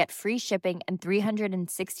quince.com/style to get free shipping and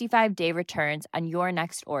 365-day returns on your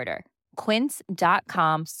next order.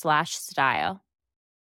 Quince.com/style.